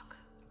clock?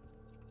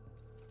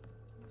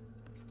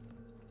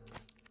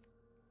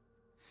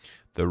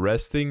 The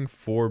resting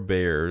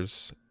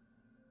forebears.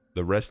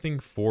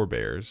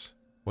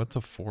 What's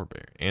a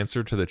forebear?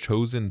 Answer to the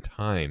chosen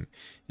time.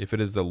 If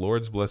it is the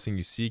Lord's blessing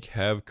you seek,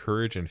 have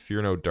courage and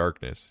fear no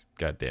darkness.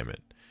 God damn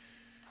it.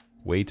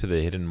 Way to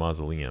the hidden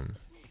mausoleum.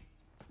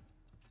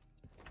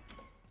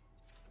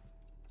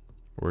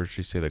 Where did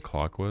she say the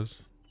clock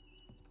was?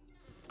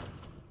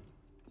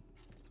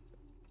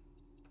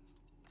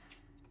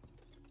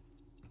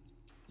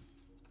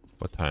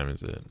 What time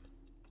is it?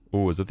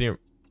 Oh, is it the...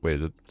 Wait,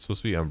 is it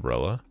supposed to be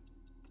umbrella?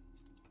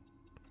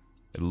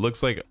 It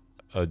looks like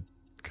a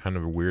kind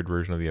of a weird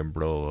version of the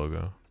umbrella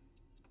logo.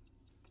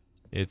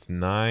 It's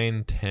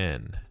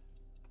 9:10.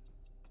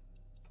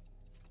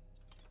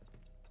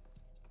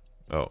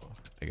 Oh,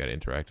 I gotta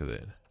interact with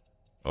it.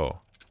 Oh,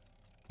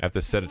 I have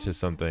to set it to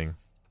something.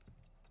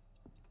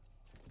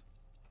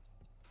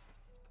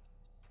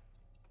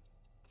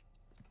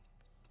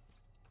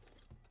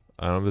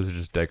 I don't know if this is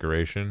just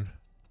decoration.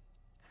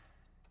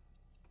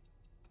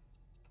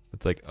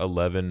 It's like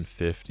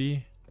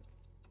 11:50.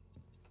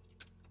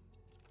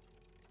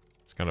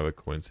 It's kind of a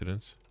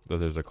coincidence that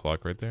there's a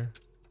clock right there.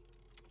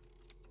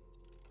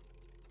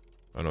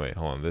 Oh no, wait,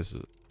 hold on. This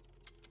is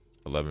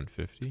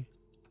 11:50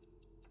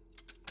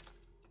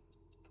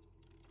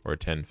 or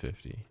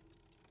 10:50.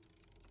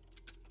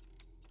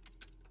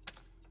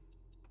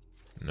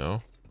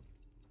 No.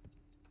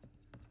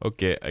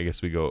 Okay, I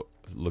guess we go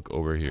look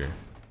over here.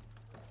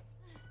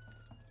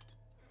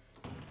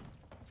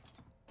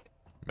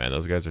 Man,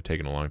 those guys are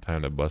taking a long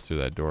time to bust through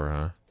that door,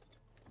 huh?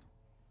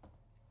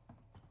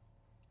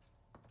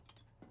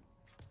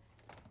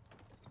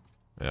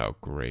 Oh,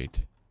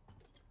 great.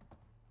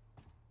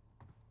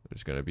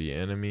 There's gonna be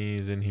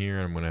enemies in here,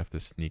 and I'm gonna have to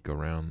sneak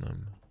around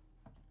them.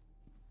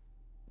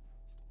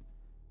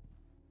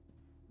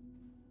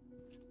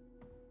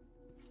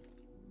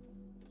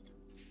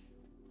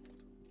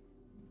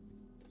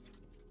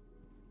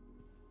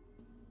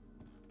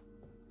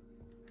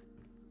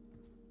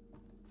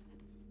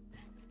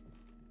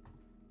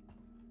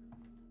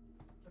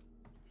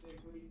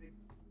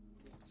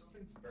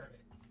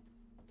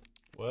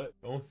 What?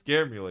 Don't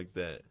scare me like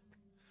that.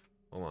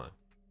 Hold on.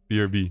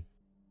 BRB.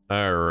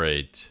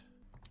 Alright.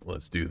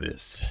 Let's do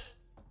this.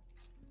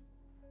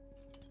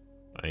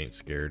 I ain't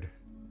scared.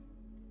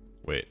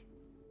 Wait.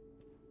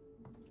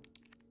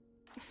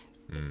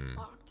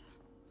 Locked.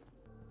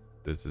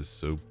 This is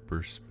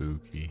super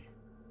spooky.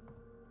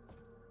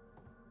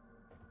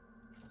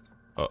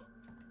 Oh,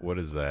 what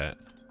is that?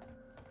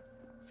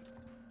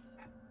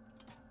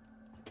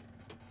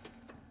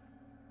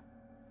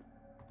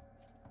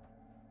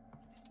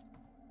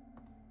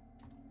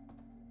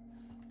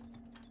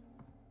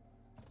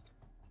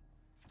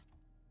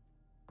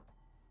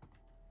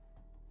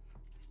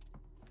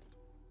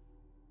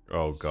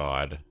 Oh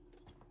God.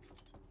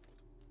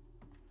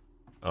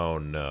 Oh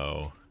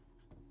no.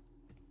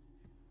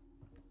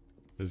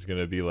 There's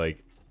gonna be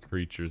like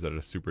creatures that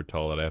are super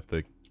tall that I have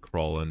to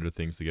crawl under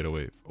things to get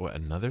away. What,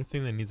 another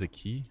thing that needs a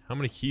key? How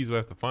many keys do I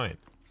have to find?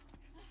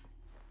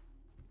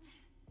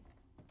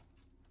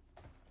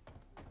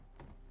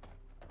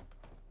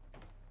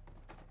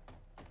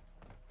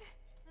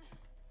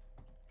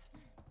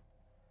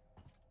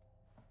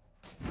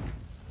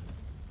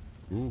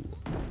 Ooh.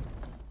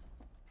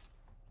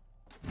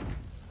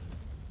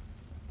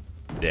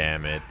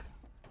 Damn it.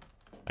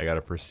 I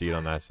gotta proceed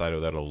on that side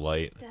without a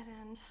light. Dead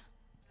end.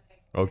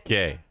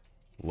 Okay.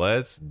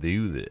 Let's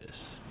do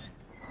this.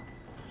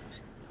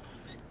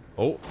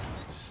 Oh, Hidden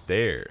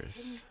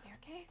stairs.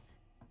 staircase?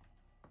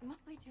 It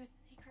must lead to a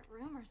secret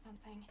room or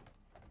something.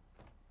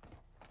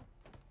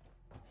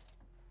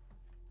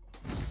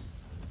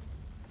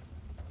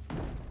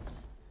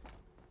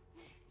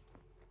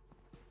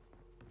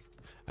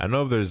 I don't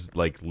know if there's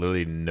like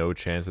literally no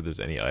chance that there's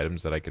any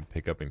items that I could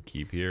pick up and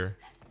keep here.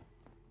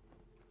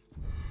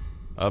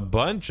 A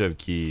bunch of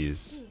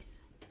keys. Keys.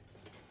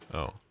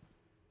 Oh.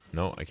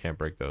 No, I can't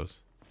break those.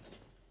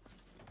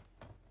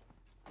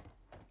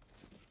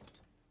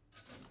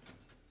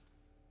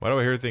 Why do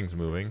I hear things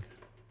moving?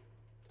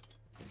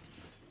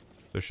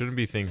 There shouldn't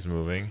be things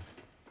moving.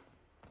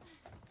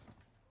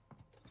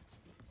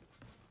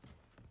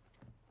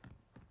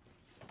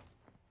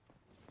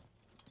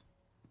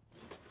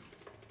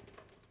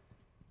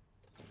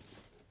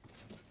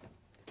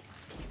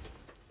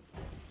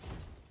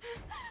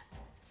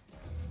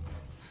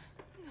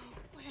 No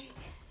way.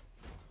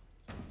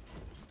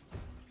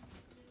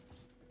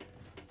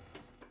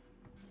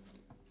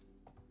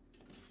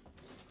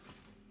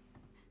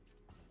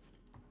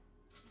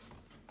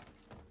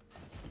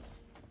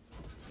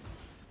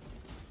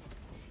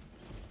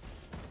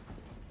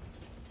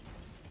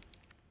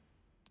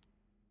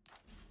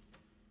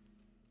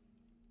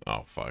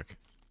 Oh, fuck.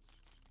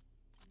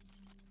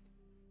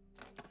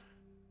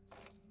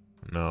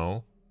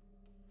 No.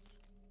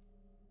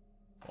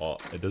 Well,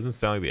 it doesn't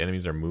sound like the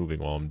enemies are moving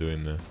while I'm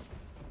doing this.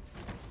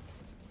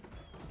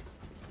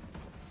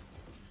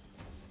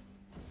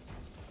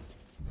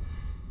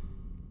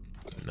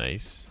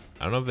 Nice.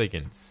 I don't know if they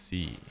can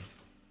see.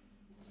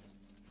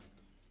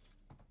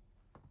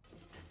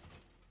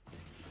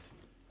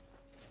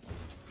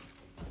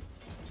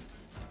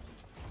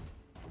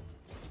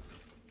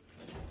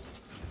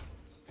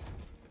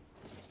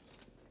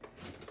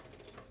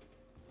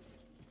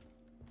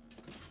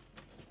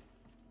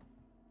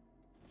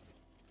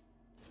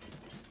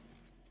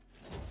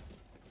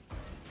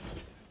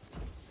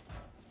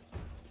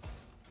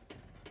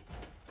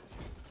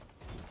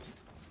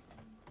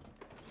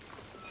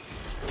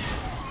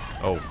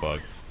 Oh, fuck.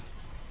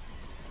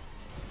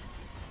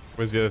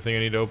 Where's the other thing I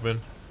need to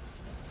open?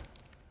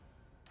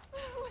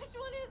 Which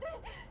one is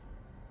it?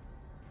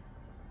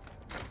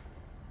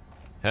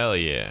 Hell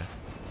yeah.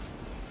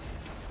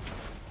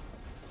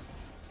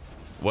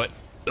 What?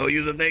 Don't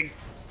use a thing.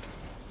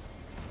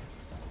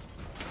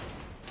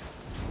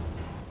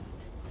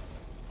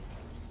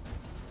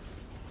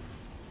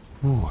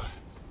 Whew.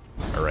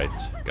 Alright,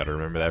 gotta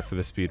remember that for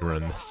the speed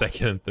run. The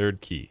second and third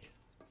key.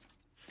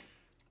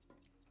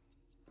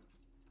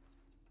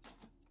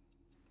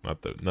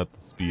 Not the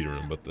speed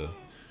run, but the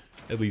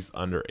at least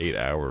under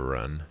 8-hour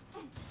run.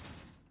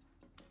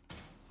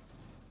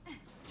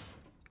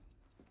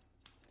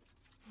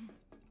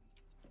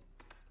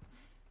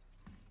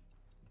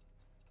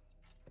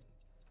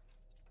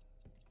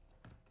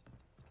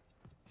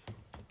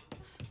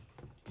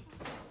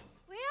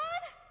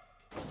 Leon?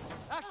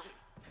 Ashley,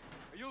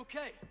 are you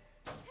okay?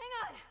 Hang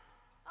on.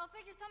 I'll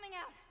figure something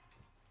out.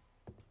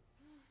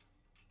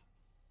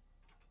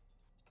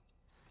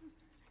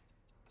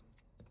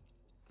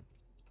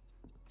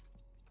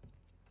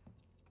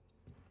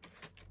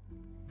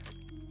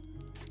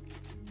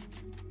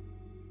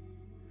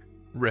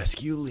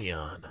 Rescue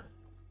Leon.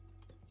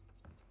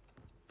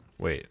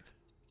 Wait.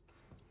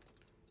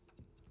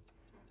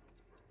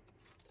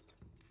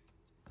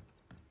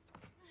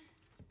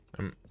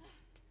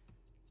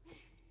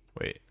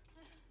 Wait.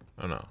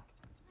 Oh no.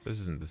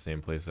 This isn't the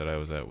same place that I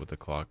was at with the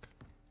clock.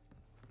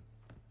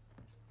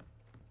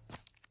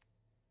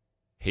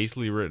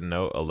 Hastily written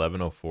note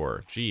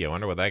 11:04. Gee, I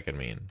wonder what that could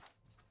mean.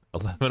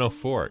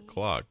 11:04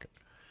 clock.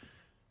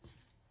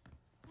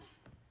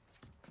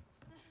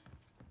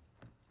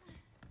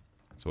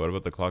 So what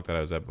about the clock that I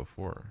was at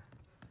before?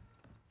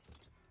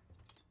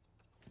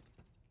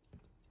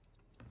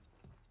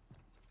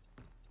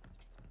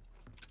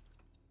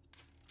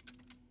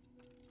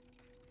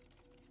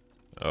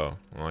 Oh,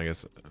 well, I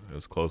guess it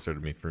was closer to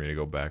me for me to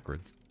go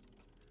backwards.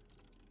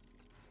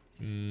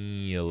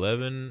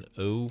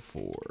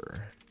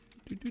 11:04.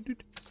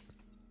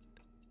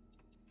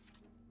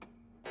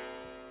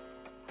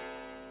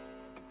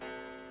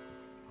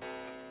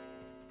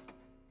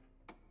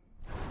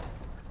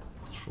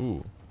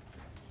 Ooh.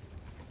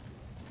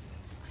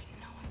 I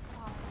know I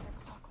saw another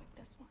clock like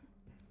this one.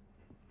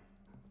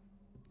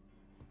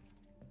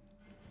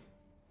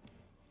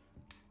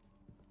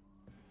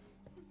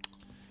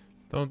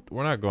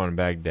 We're not going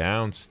back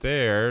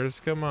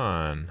downstairs. Come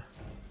on.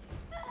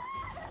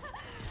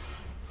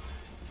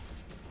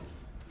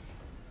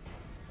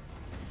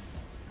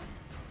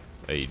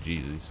 Hey,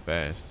 Jesus, he's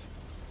fast.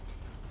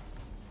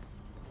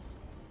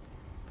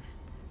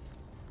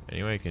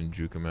 Anyway, I can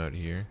juke him out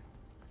here.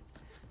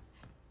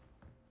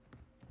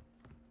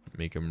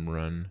 Make him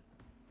run.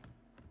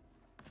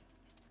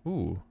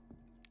 Ooh.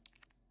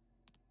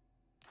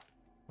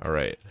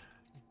 Alright.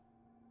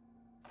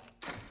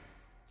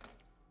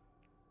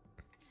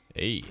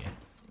 Hey.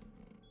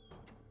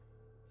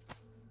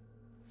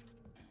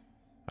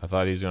 I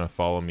thought he was gonna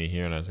follow me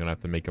here and I was gonna have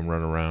to make him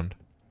run around.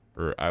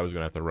 Or I was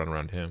gonna have to run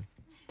around him.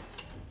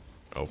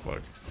 Oh,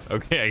 fuck.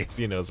 Okay, I guess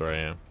he knows where I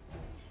am.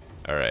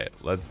 Alright,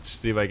 let's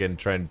see if I can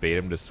try and bait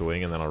him to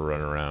swing, and then I'll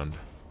run around.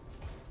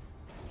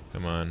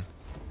 Come on.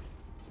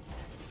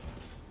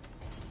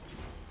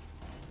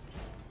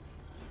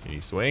 Can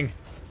you swing?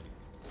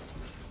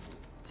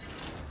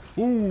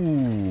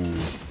 Ooh.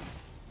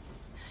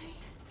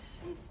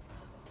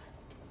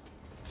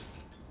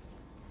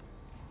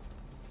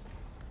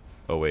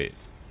 Oh, wait.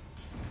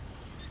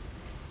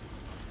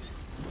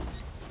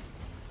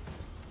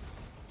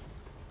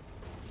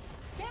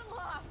 Get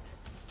lost!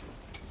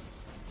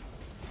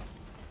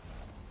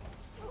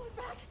 Don't look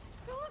back!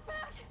 Don't look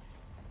back!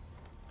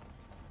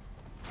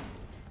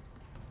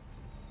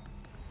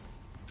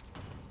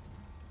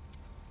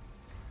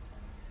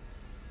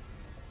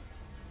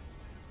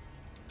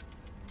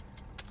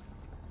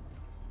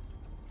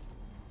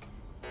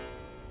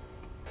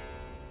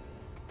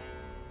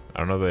 I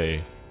don't know if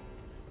they...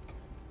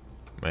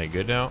 Am I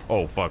good now?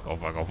 Oh, fuck. Oh,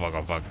 fuck. Oh, fuck.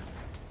 Oh, fuck.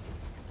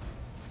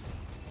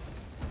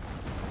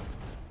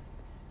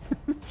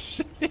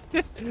 Shit.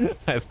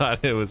 I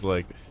thought it was,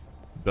 like,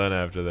 done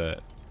after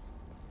that.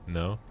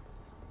 No?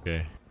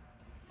 Okay.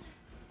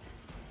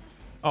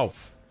 Oh,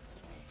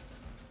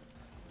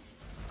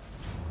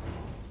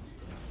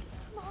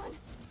 Come on!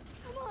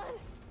 Come on!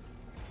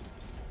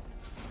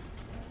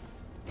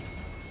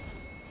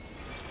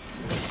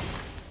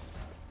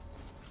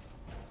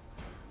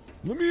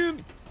 let me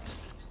in.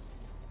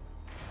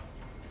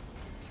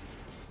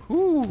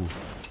 Whoo.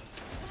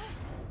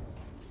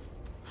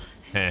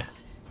 Heh.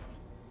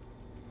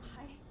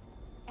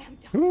 I am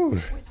done Whew.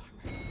 with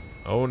armor.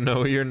 Oh,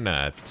 no, you're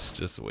not.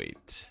 Just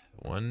wait.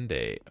 One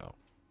day. Oh.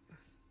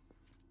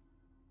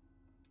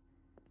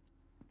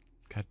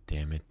 God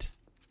damn it.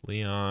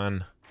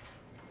 Leon.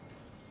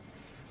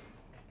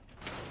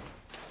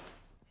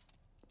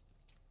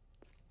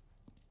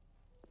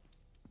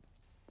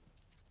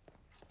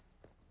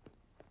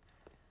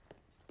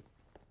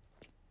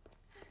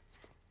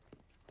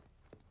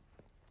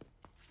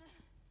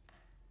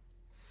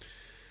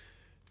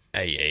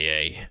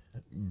 Ay.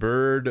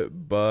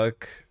 Bird,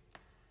 buck.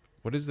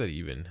 What is that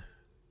even?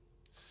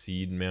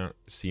 Sea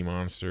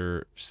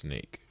monster,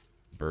 snake.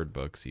 Bird,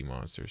 buck, sea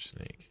monster,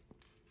 snake.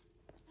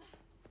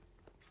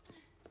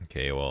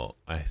 Okay, well,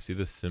 I see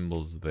the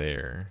symbols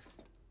there.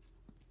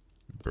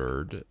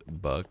 Bird,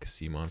 buck,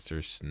 sea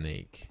monster,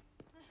 snake.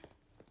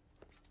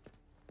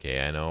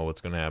 Okay, I know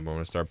what's gonna happen. I'm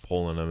gonna start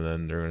pulling them, and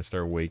then they're gonna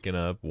start waking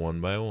up one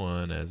by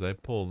one as I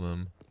pull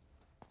them.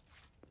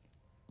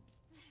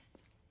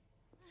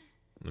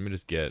 Let me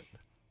just get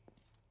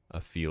a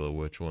feel of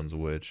which one's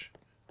which.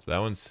 So that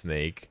one's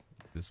snake.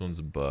 This one's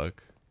a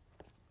buck.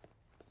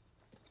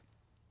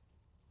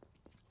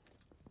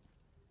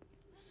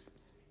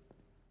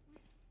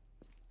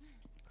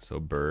 So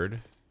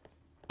bird.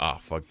 Ah,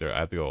 fuck there. I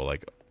have to go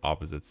like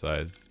opposite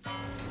sides.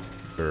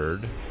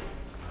 Bird.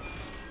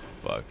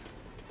 Buck.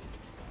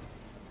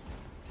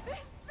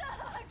 This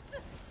sucks!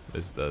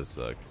 This does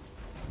suck.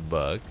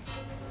 Buck.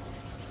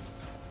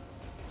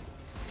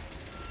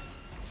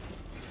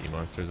 Sea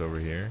monster's over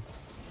here.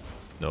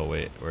 No,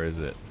 wait. Where is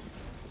it?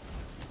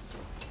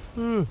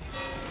 Woo.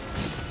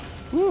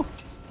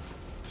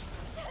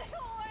 Stay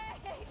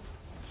away!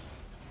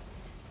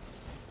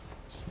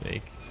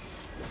 Snake.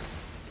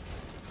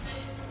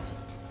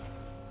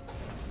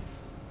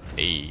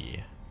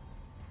 A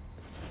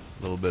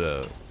little bit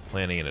of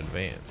planning in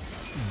advance.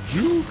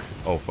 Juke.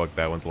 Oh fuck,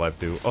 that one's alive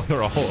too. Oh,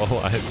 they're all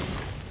alive.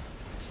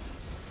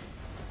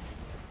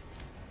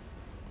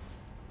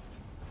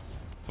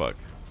 Fuck.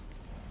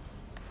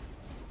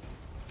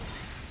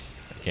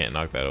 I can't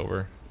knock that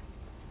over.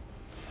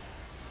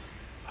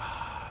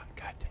 Ah,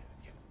 god damn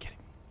it, you kidding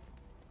me?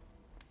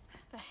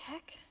 The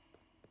heck?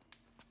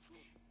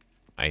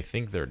 I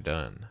think they're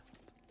done.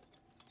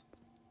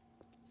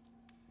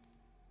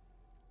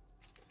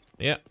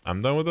 Yeah,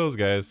 I'm done with those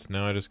guys.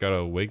 Now I just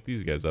gotta wake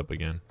these guys up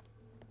again.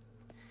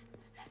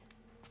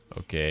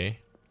 Okay.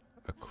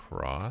 A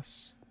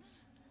cross.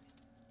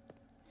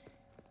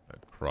 A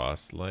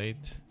cross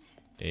light.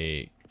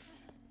 A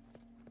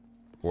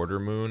quarter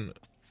moon.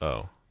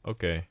 Oh,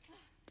 okay.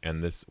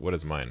 And this, what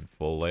is mine?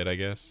 Full light, I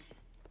guess?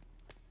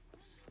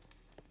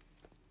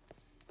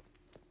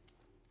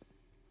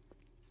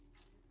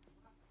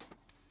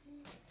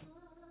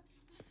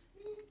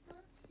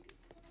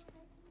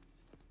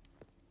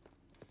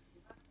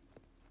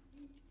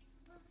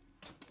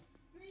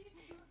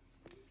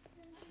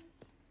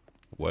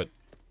 What?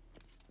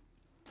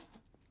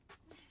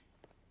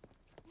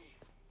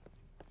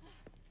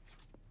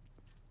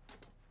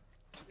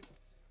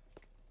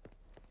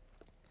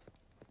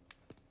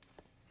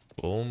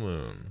 Full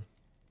moon.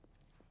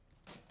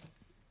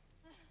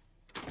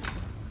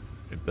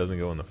 It doesn't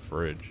go in the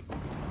fridge.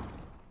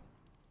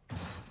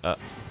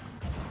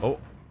 Oh.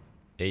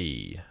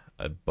 A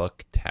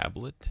buck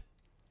tablet.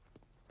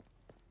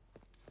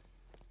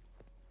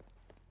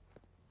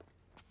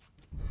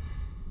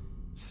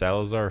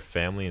 Salazar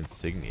family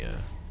insignia.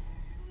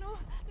 No,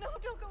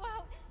 don't go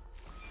out!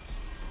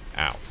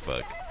 Ow,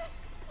 fuck.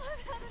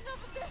 I've had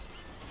enough of this!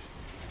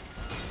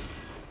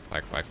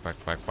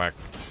 Fuck.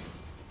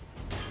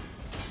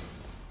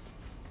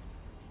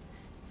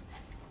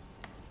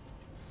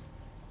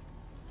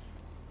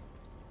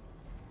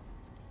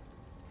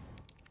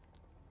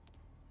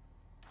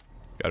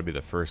 Gotta be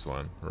the first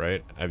one,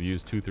 right? I've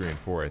used 2, 3, and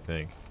 4, I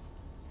think.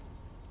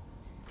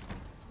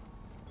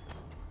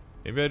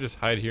 Maybe I just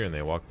hide here and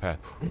they walk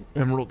past.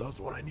 Emerald, that was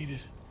the one I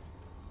needed.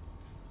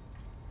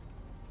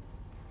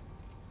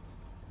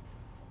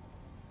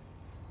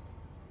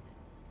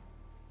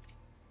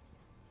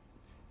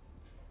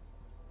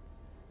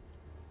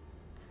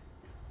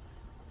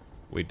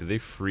 Wait, do they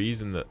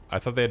freeze in the... I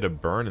thought they had to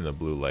burn in the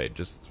blue light.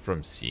 Just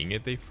from seeing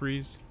it, they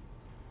freeze?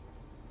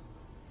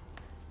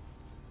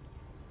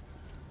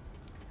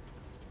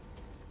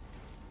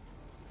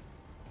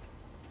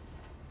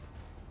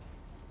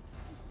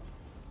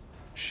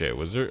 Shit,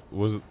 was the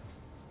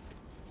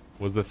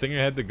thing I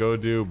had to go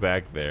do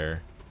back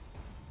there?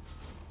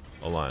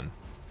 Hold on.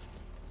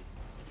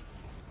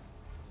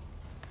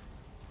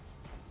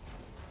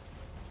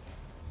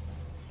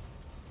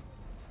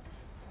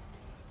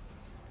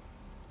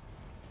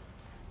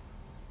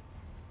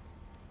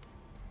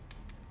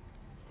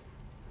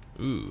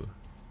 Ooh.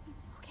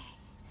 Okay.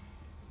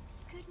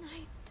 Good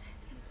nights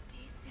and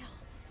stay still.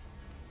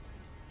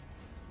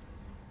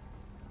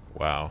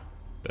 Wow,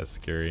 that's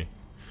scary.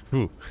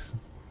 Ooh.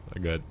 I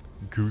got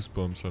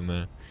goosebumps from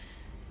that.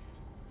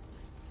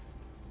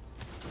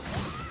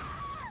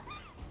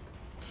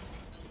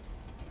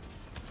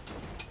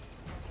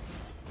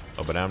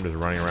 Oh, but now I'm just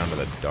running around in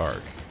the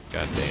dark.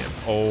 God damn.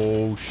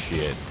 Oh,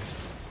 shit.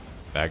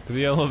 Back to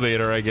the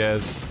elevator, I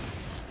guess.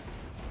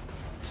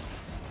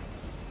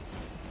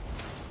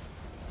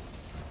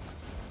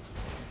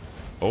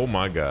 Oh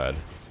my god.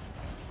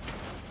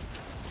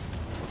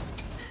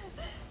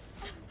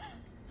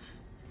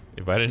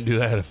 If I didn't do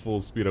that at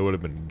full speed, I would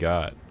have been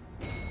got.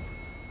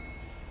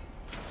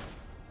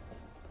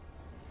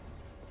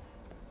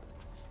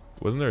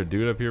 Wasn't there a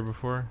dude up here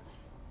before?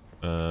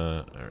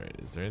 Alright,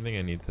 is there anything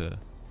I need to...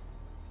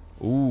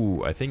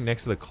 Ooh, I think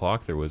next to the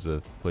clock there was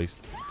a place...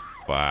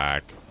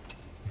 Fuck.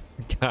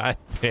 God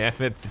damn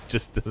it, it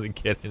just doesn't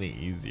get any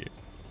easier.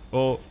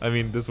 Well, I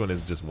mean, this one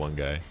is just one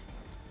guy.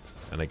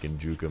 And I can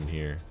juke him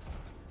here.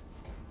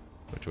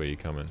 Which way you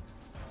coming?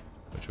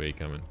 Which way you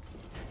coming?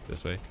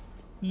 This way?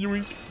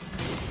 Yoink!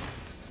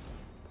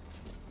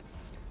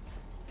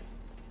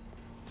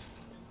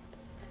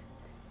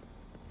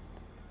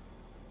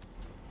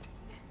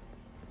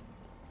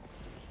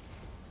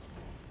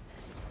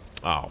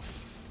 Oh,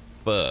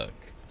 fuck.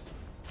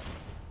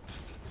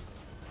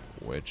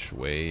 Which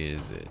way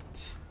is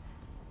it?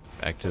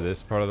 Back to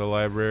this part of the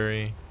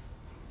library?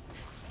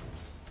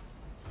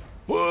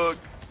 Fuck!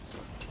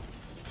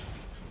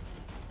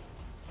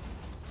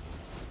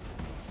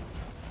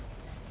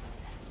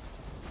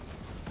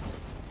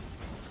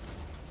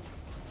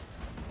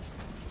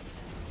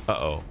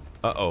 Uh-oh.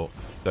 Uh-oh.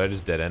 Did I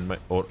just dead end my...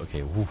 Oh,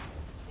 okay. Woof.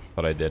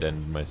 Thought I dead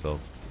ended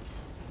myself.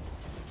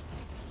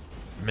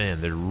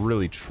 Man, they're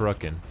really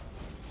trucking.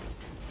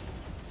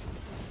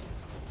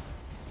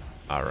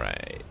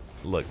 Alright.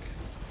 Look.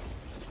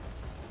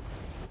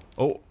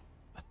 Oh.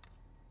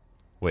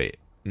 Wait.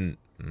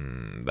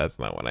 That's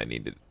not what I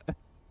needed.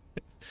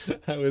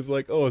 I was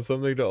like, oh,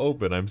 something to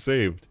open. I'm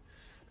saved.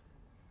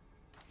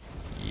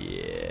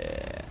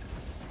 Yeah.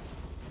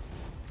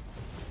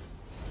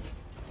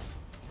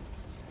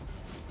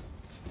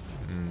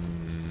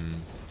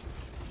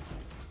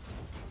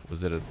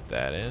 Was it at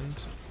that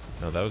end?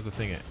 No, that was the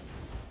thing.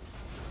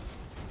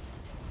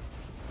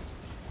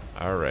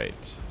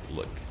 Alright,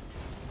 look.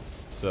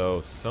 So,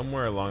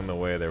 somewhere along the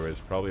way there was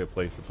probably a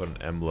place to put an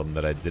emblem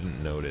that I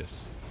didn't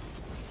notice.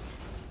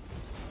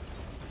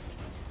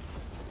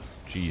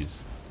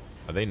 Jeez.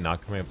 Are they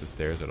not coming up the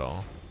stairs at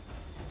all?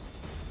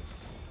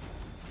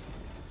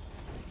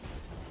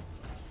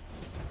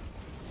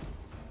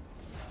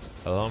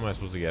 How am I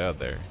supposed to get out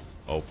there?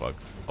 Oh, fuck.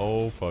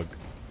 Oh, fuck.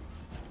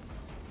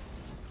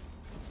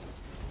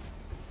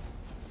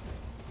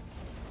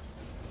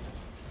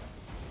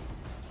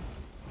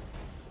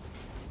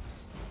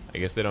 I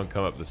guess they don't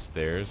come up the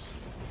stairs.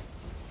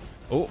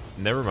 Oh,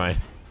 never mind.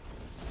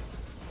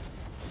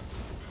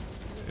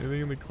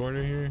 Anything in the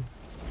corner here?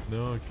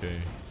 No, okay.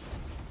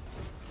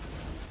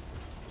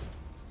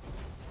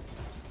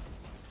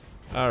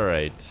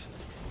 Alright.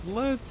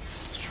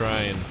 Let's try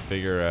and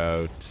figure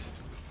out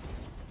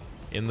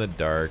in the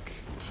dark.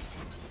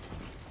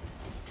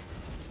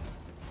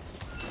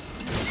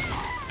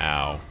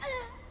 Ow.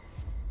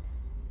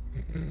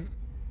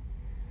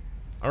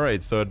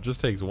 Alright, so it just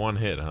takes one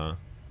hit, huh?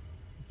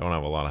 Don't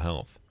have a lot of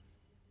health.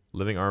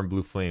 Living arm,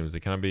 blue flames.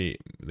 They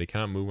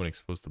cannot move when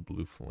exposed to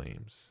blue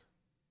flames.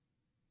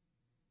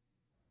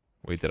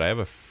 Wait, did I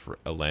have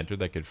a lantern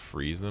that could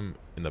freeze them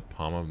in the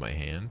palm of my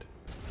hand?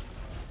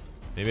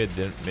 Maybe I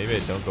didn't. Maybe I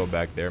don't go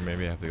back there.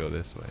 Maybe I have to go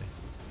this way.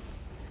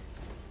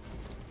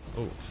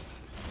 Oh.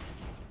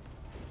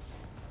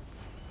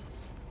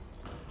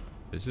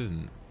 This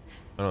isn't.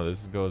 Oh no,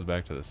 this goes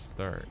back to the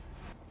start.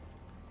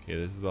 Okay,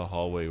 this is the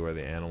hallway where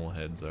the animal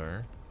heads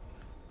are.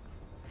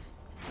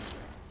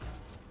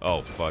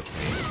 Oh, fuck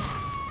me.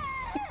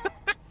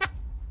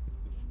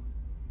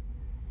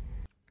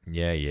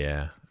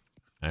 Yeah.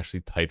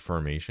 Actually, tight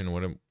formation.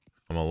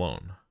 I'm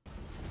alone.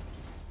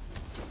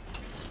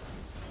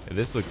 Hey,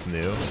 this looks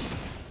new.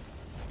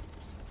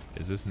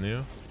 Is this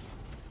new?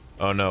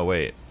 Oh no,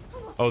 wait.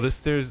 Oh, this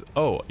stairs.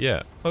 Oh,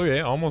 yeah. Okay,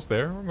 almost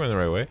there. We're going the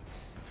right way.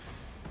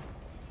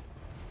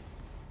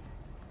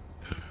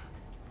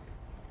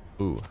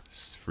 Ooh,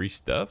 free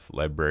stuff.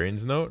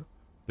 Librarian's note.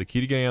 The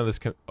key to getting out of this.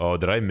 Oh,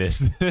 did I miss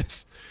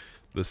this?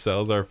 The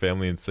Salazar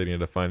family insignia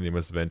to find you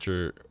must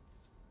venture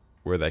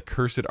where that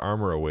cursed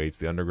armor awaits,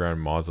 the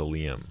underground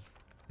mausoleum.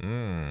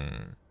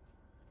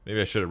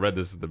 Maybe I should have read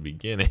this at the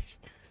beginning.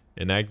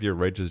 Enact your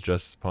righteous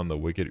justice upon the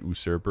wicked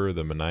usurper,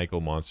 the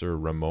maniacal monster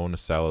Ramon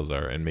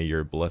Salazar, and may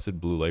your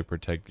blessed blue light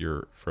protect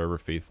your forever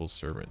faithful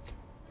servant.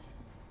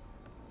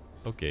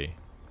 Okay.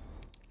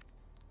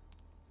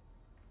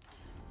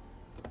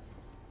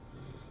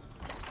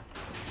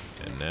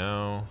 And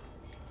now,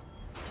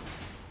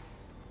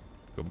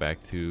 go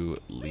back to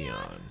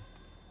Leon.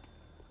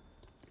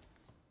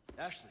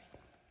 Ashley,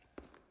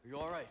 are you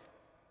alright?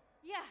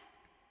 Yeah.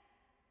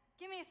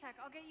 Give me a sec,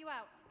 I'll get you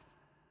out.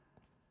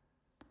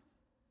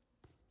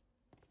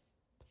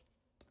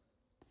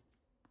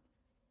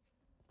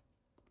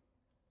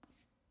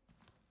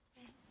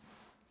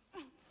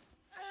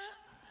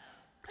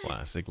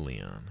 Classic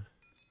Leon.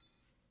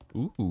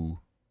 Ooh.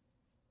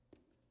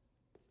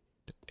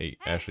 Hey,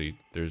 Ashley,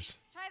 there's...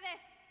 Try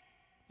this.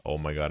 Oh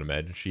my god,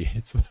 imagine she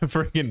hits the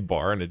freaking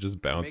bar and it just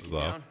bounces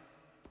Make it off. down.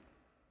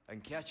 I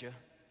can catch you.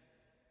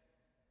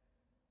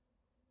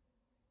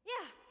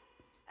 Yeah,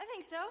 I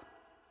think so.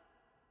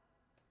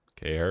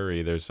 Okay,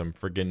 hurry, there's some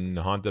freaking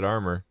haunted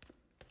armor.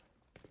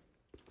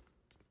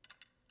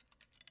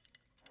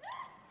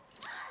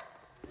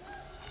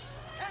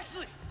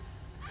 Ashley!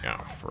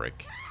 Oh,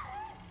 frick.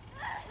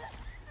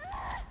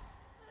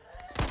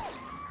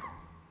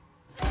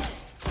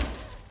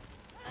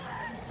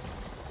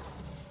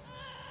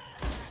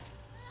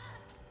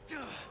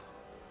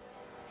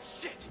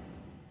 Shit!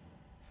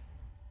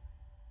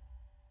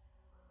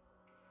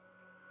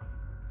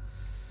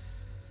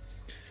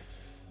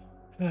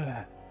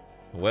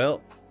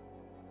 Well,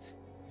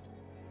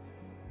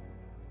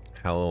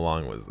 how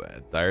long was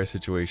that? Dire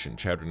situation,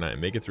 chapter 9.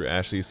 Make it through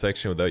Ashley's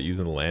section without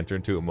using the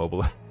lantern to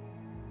immobilize.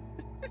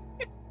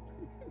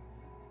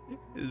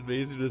 His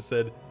mazer just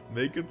said,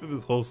 make it through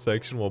this whole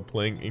section while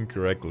playing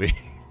incorrectly.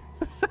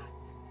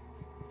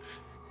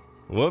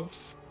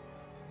 Whoops.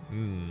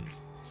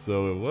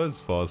 So it was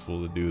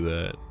possible to do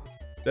that.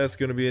 That's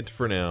going to be it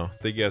for now.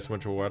 Thank you guys so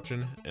much for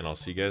watching, and I'll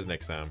see you guys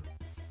next time.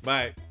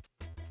 Bye.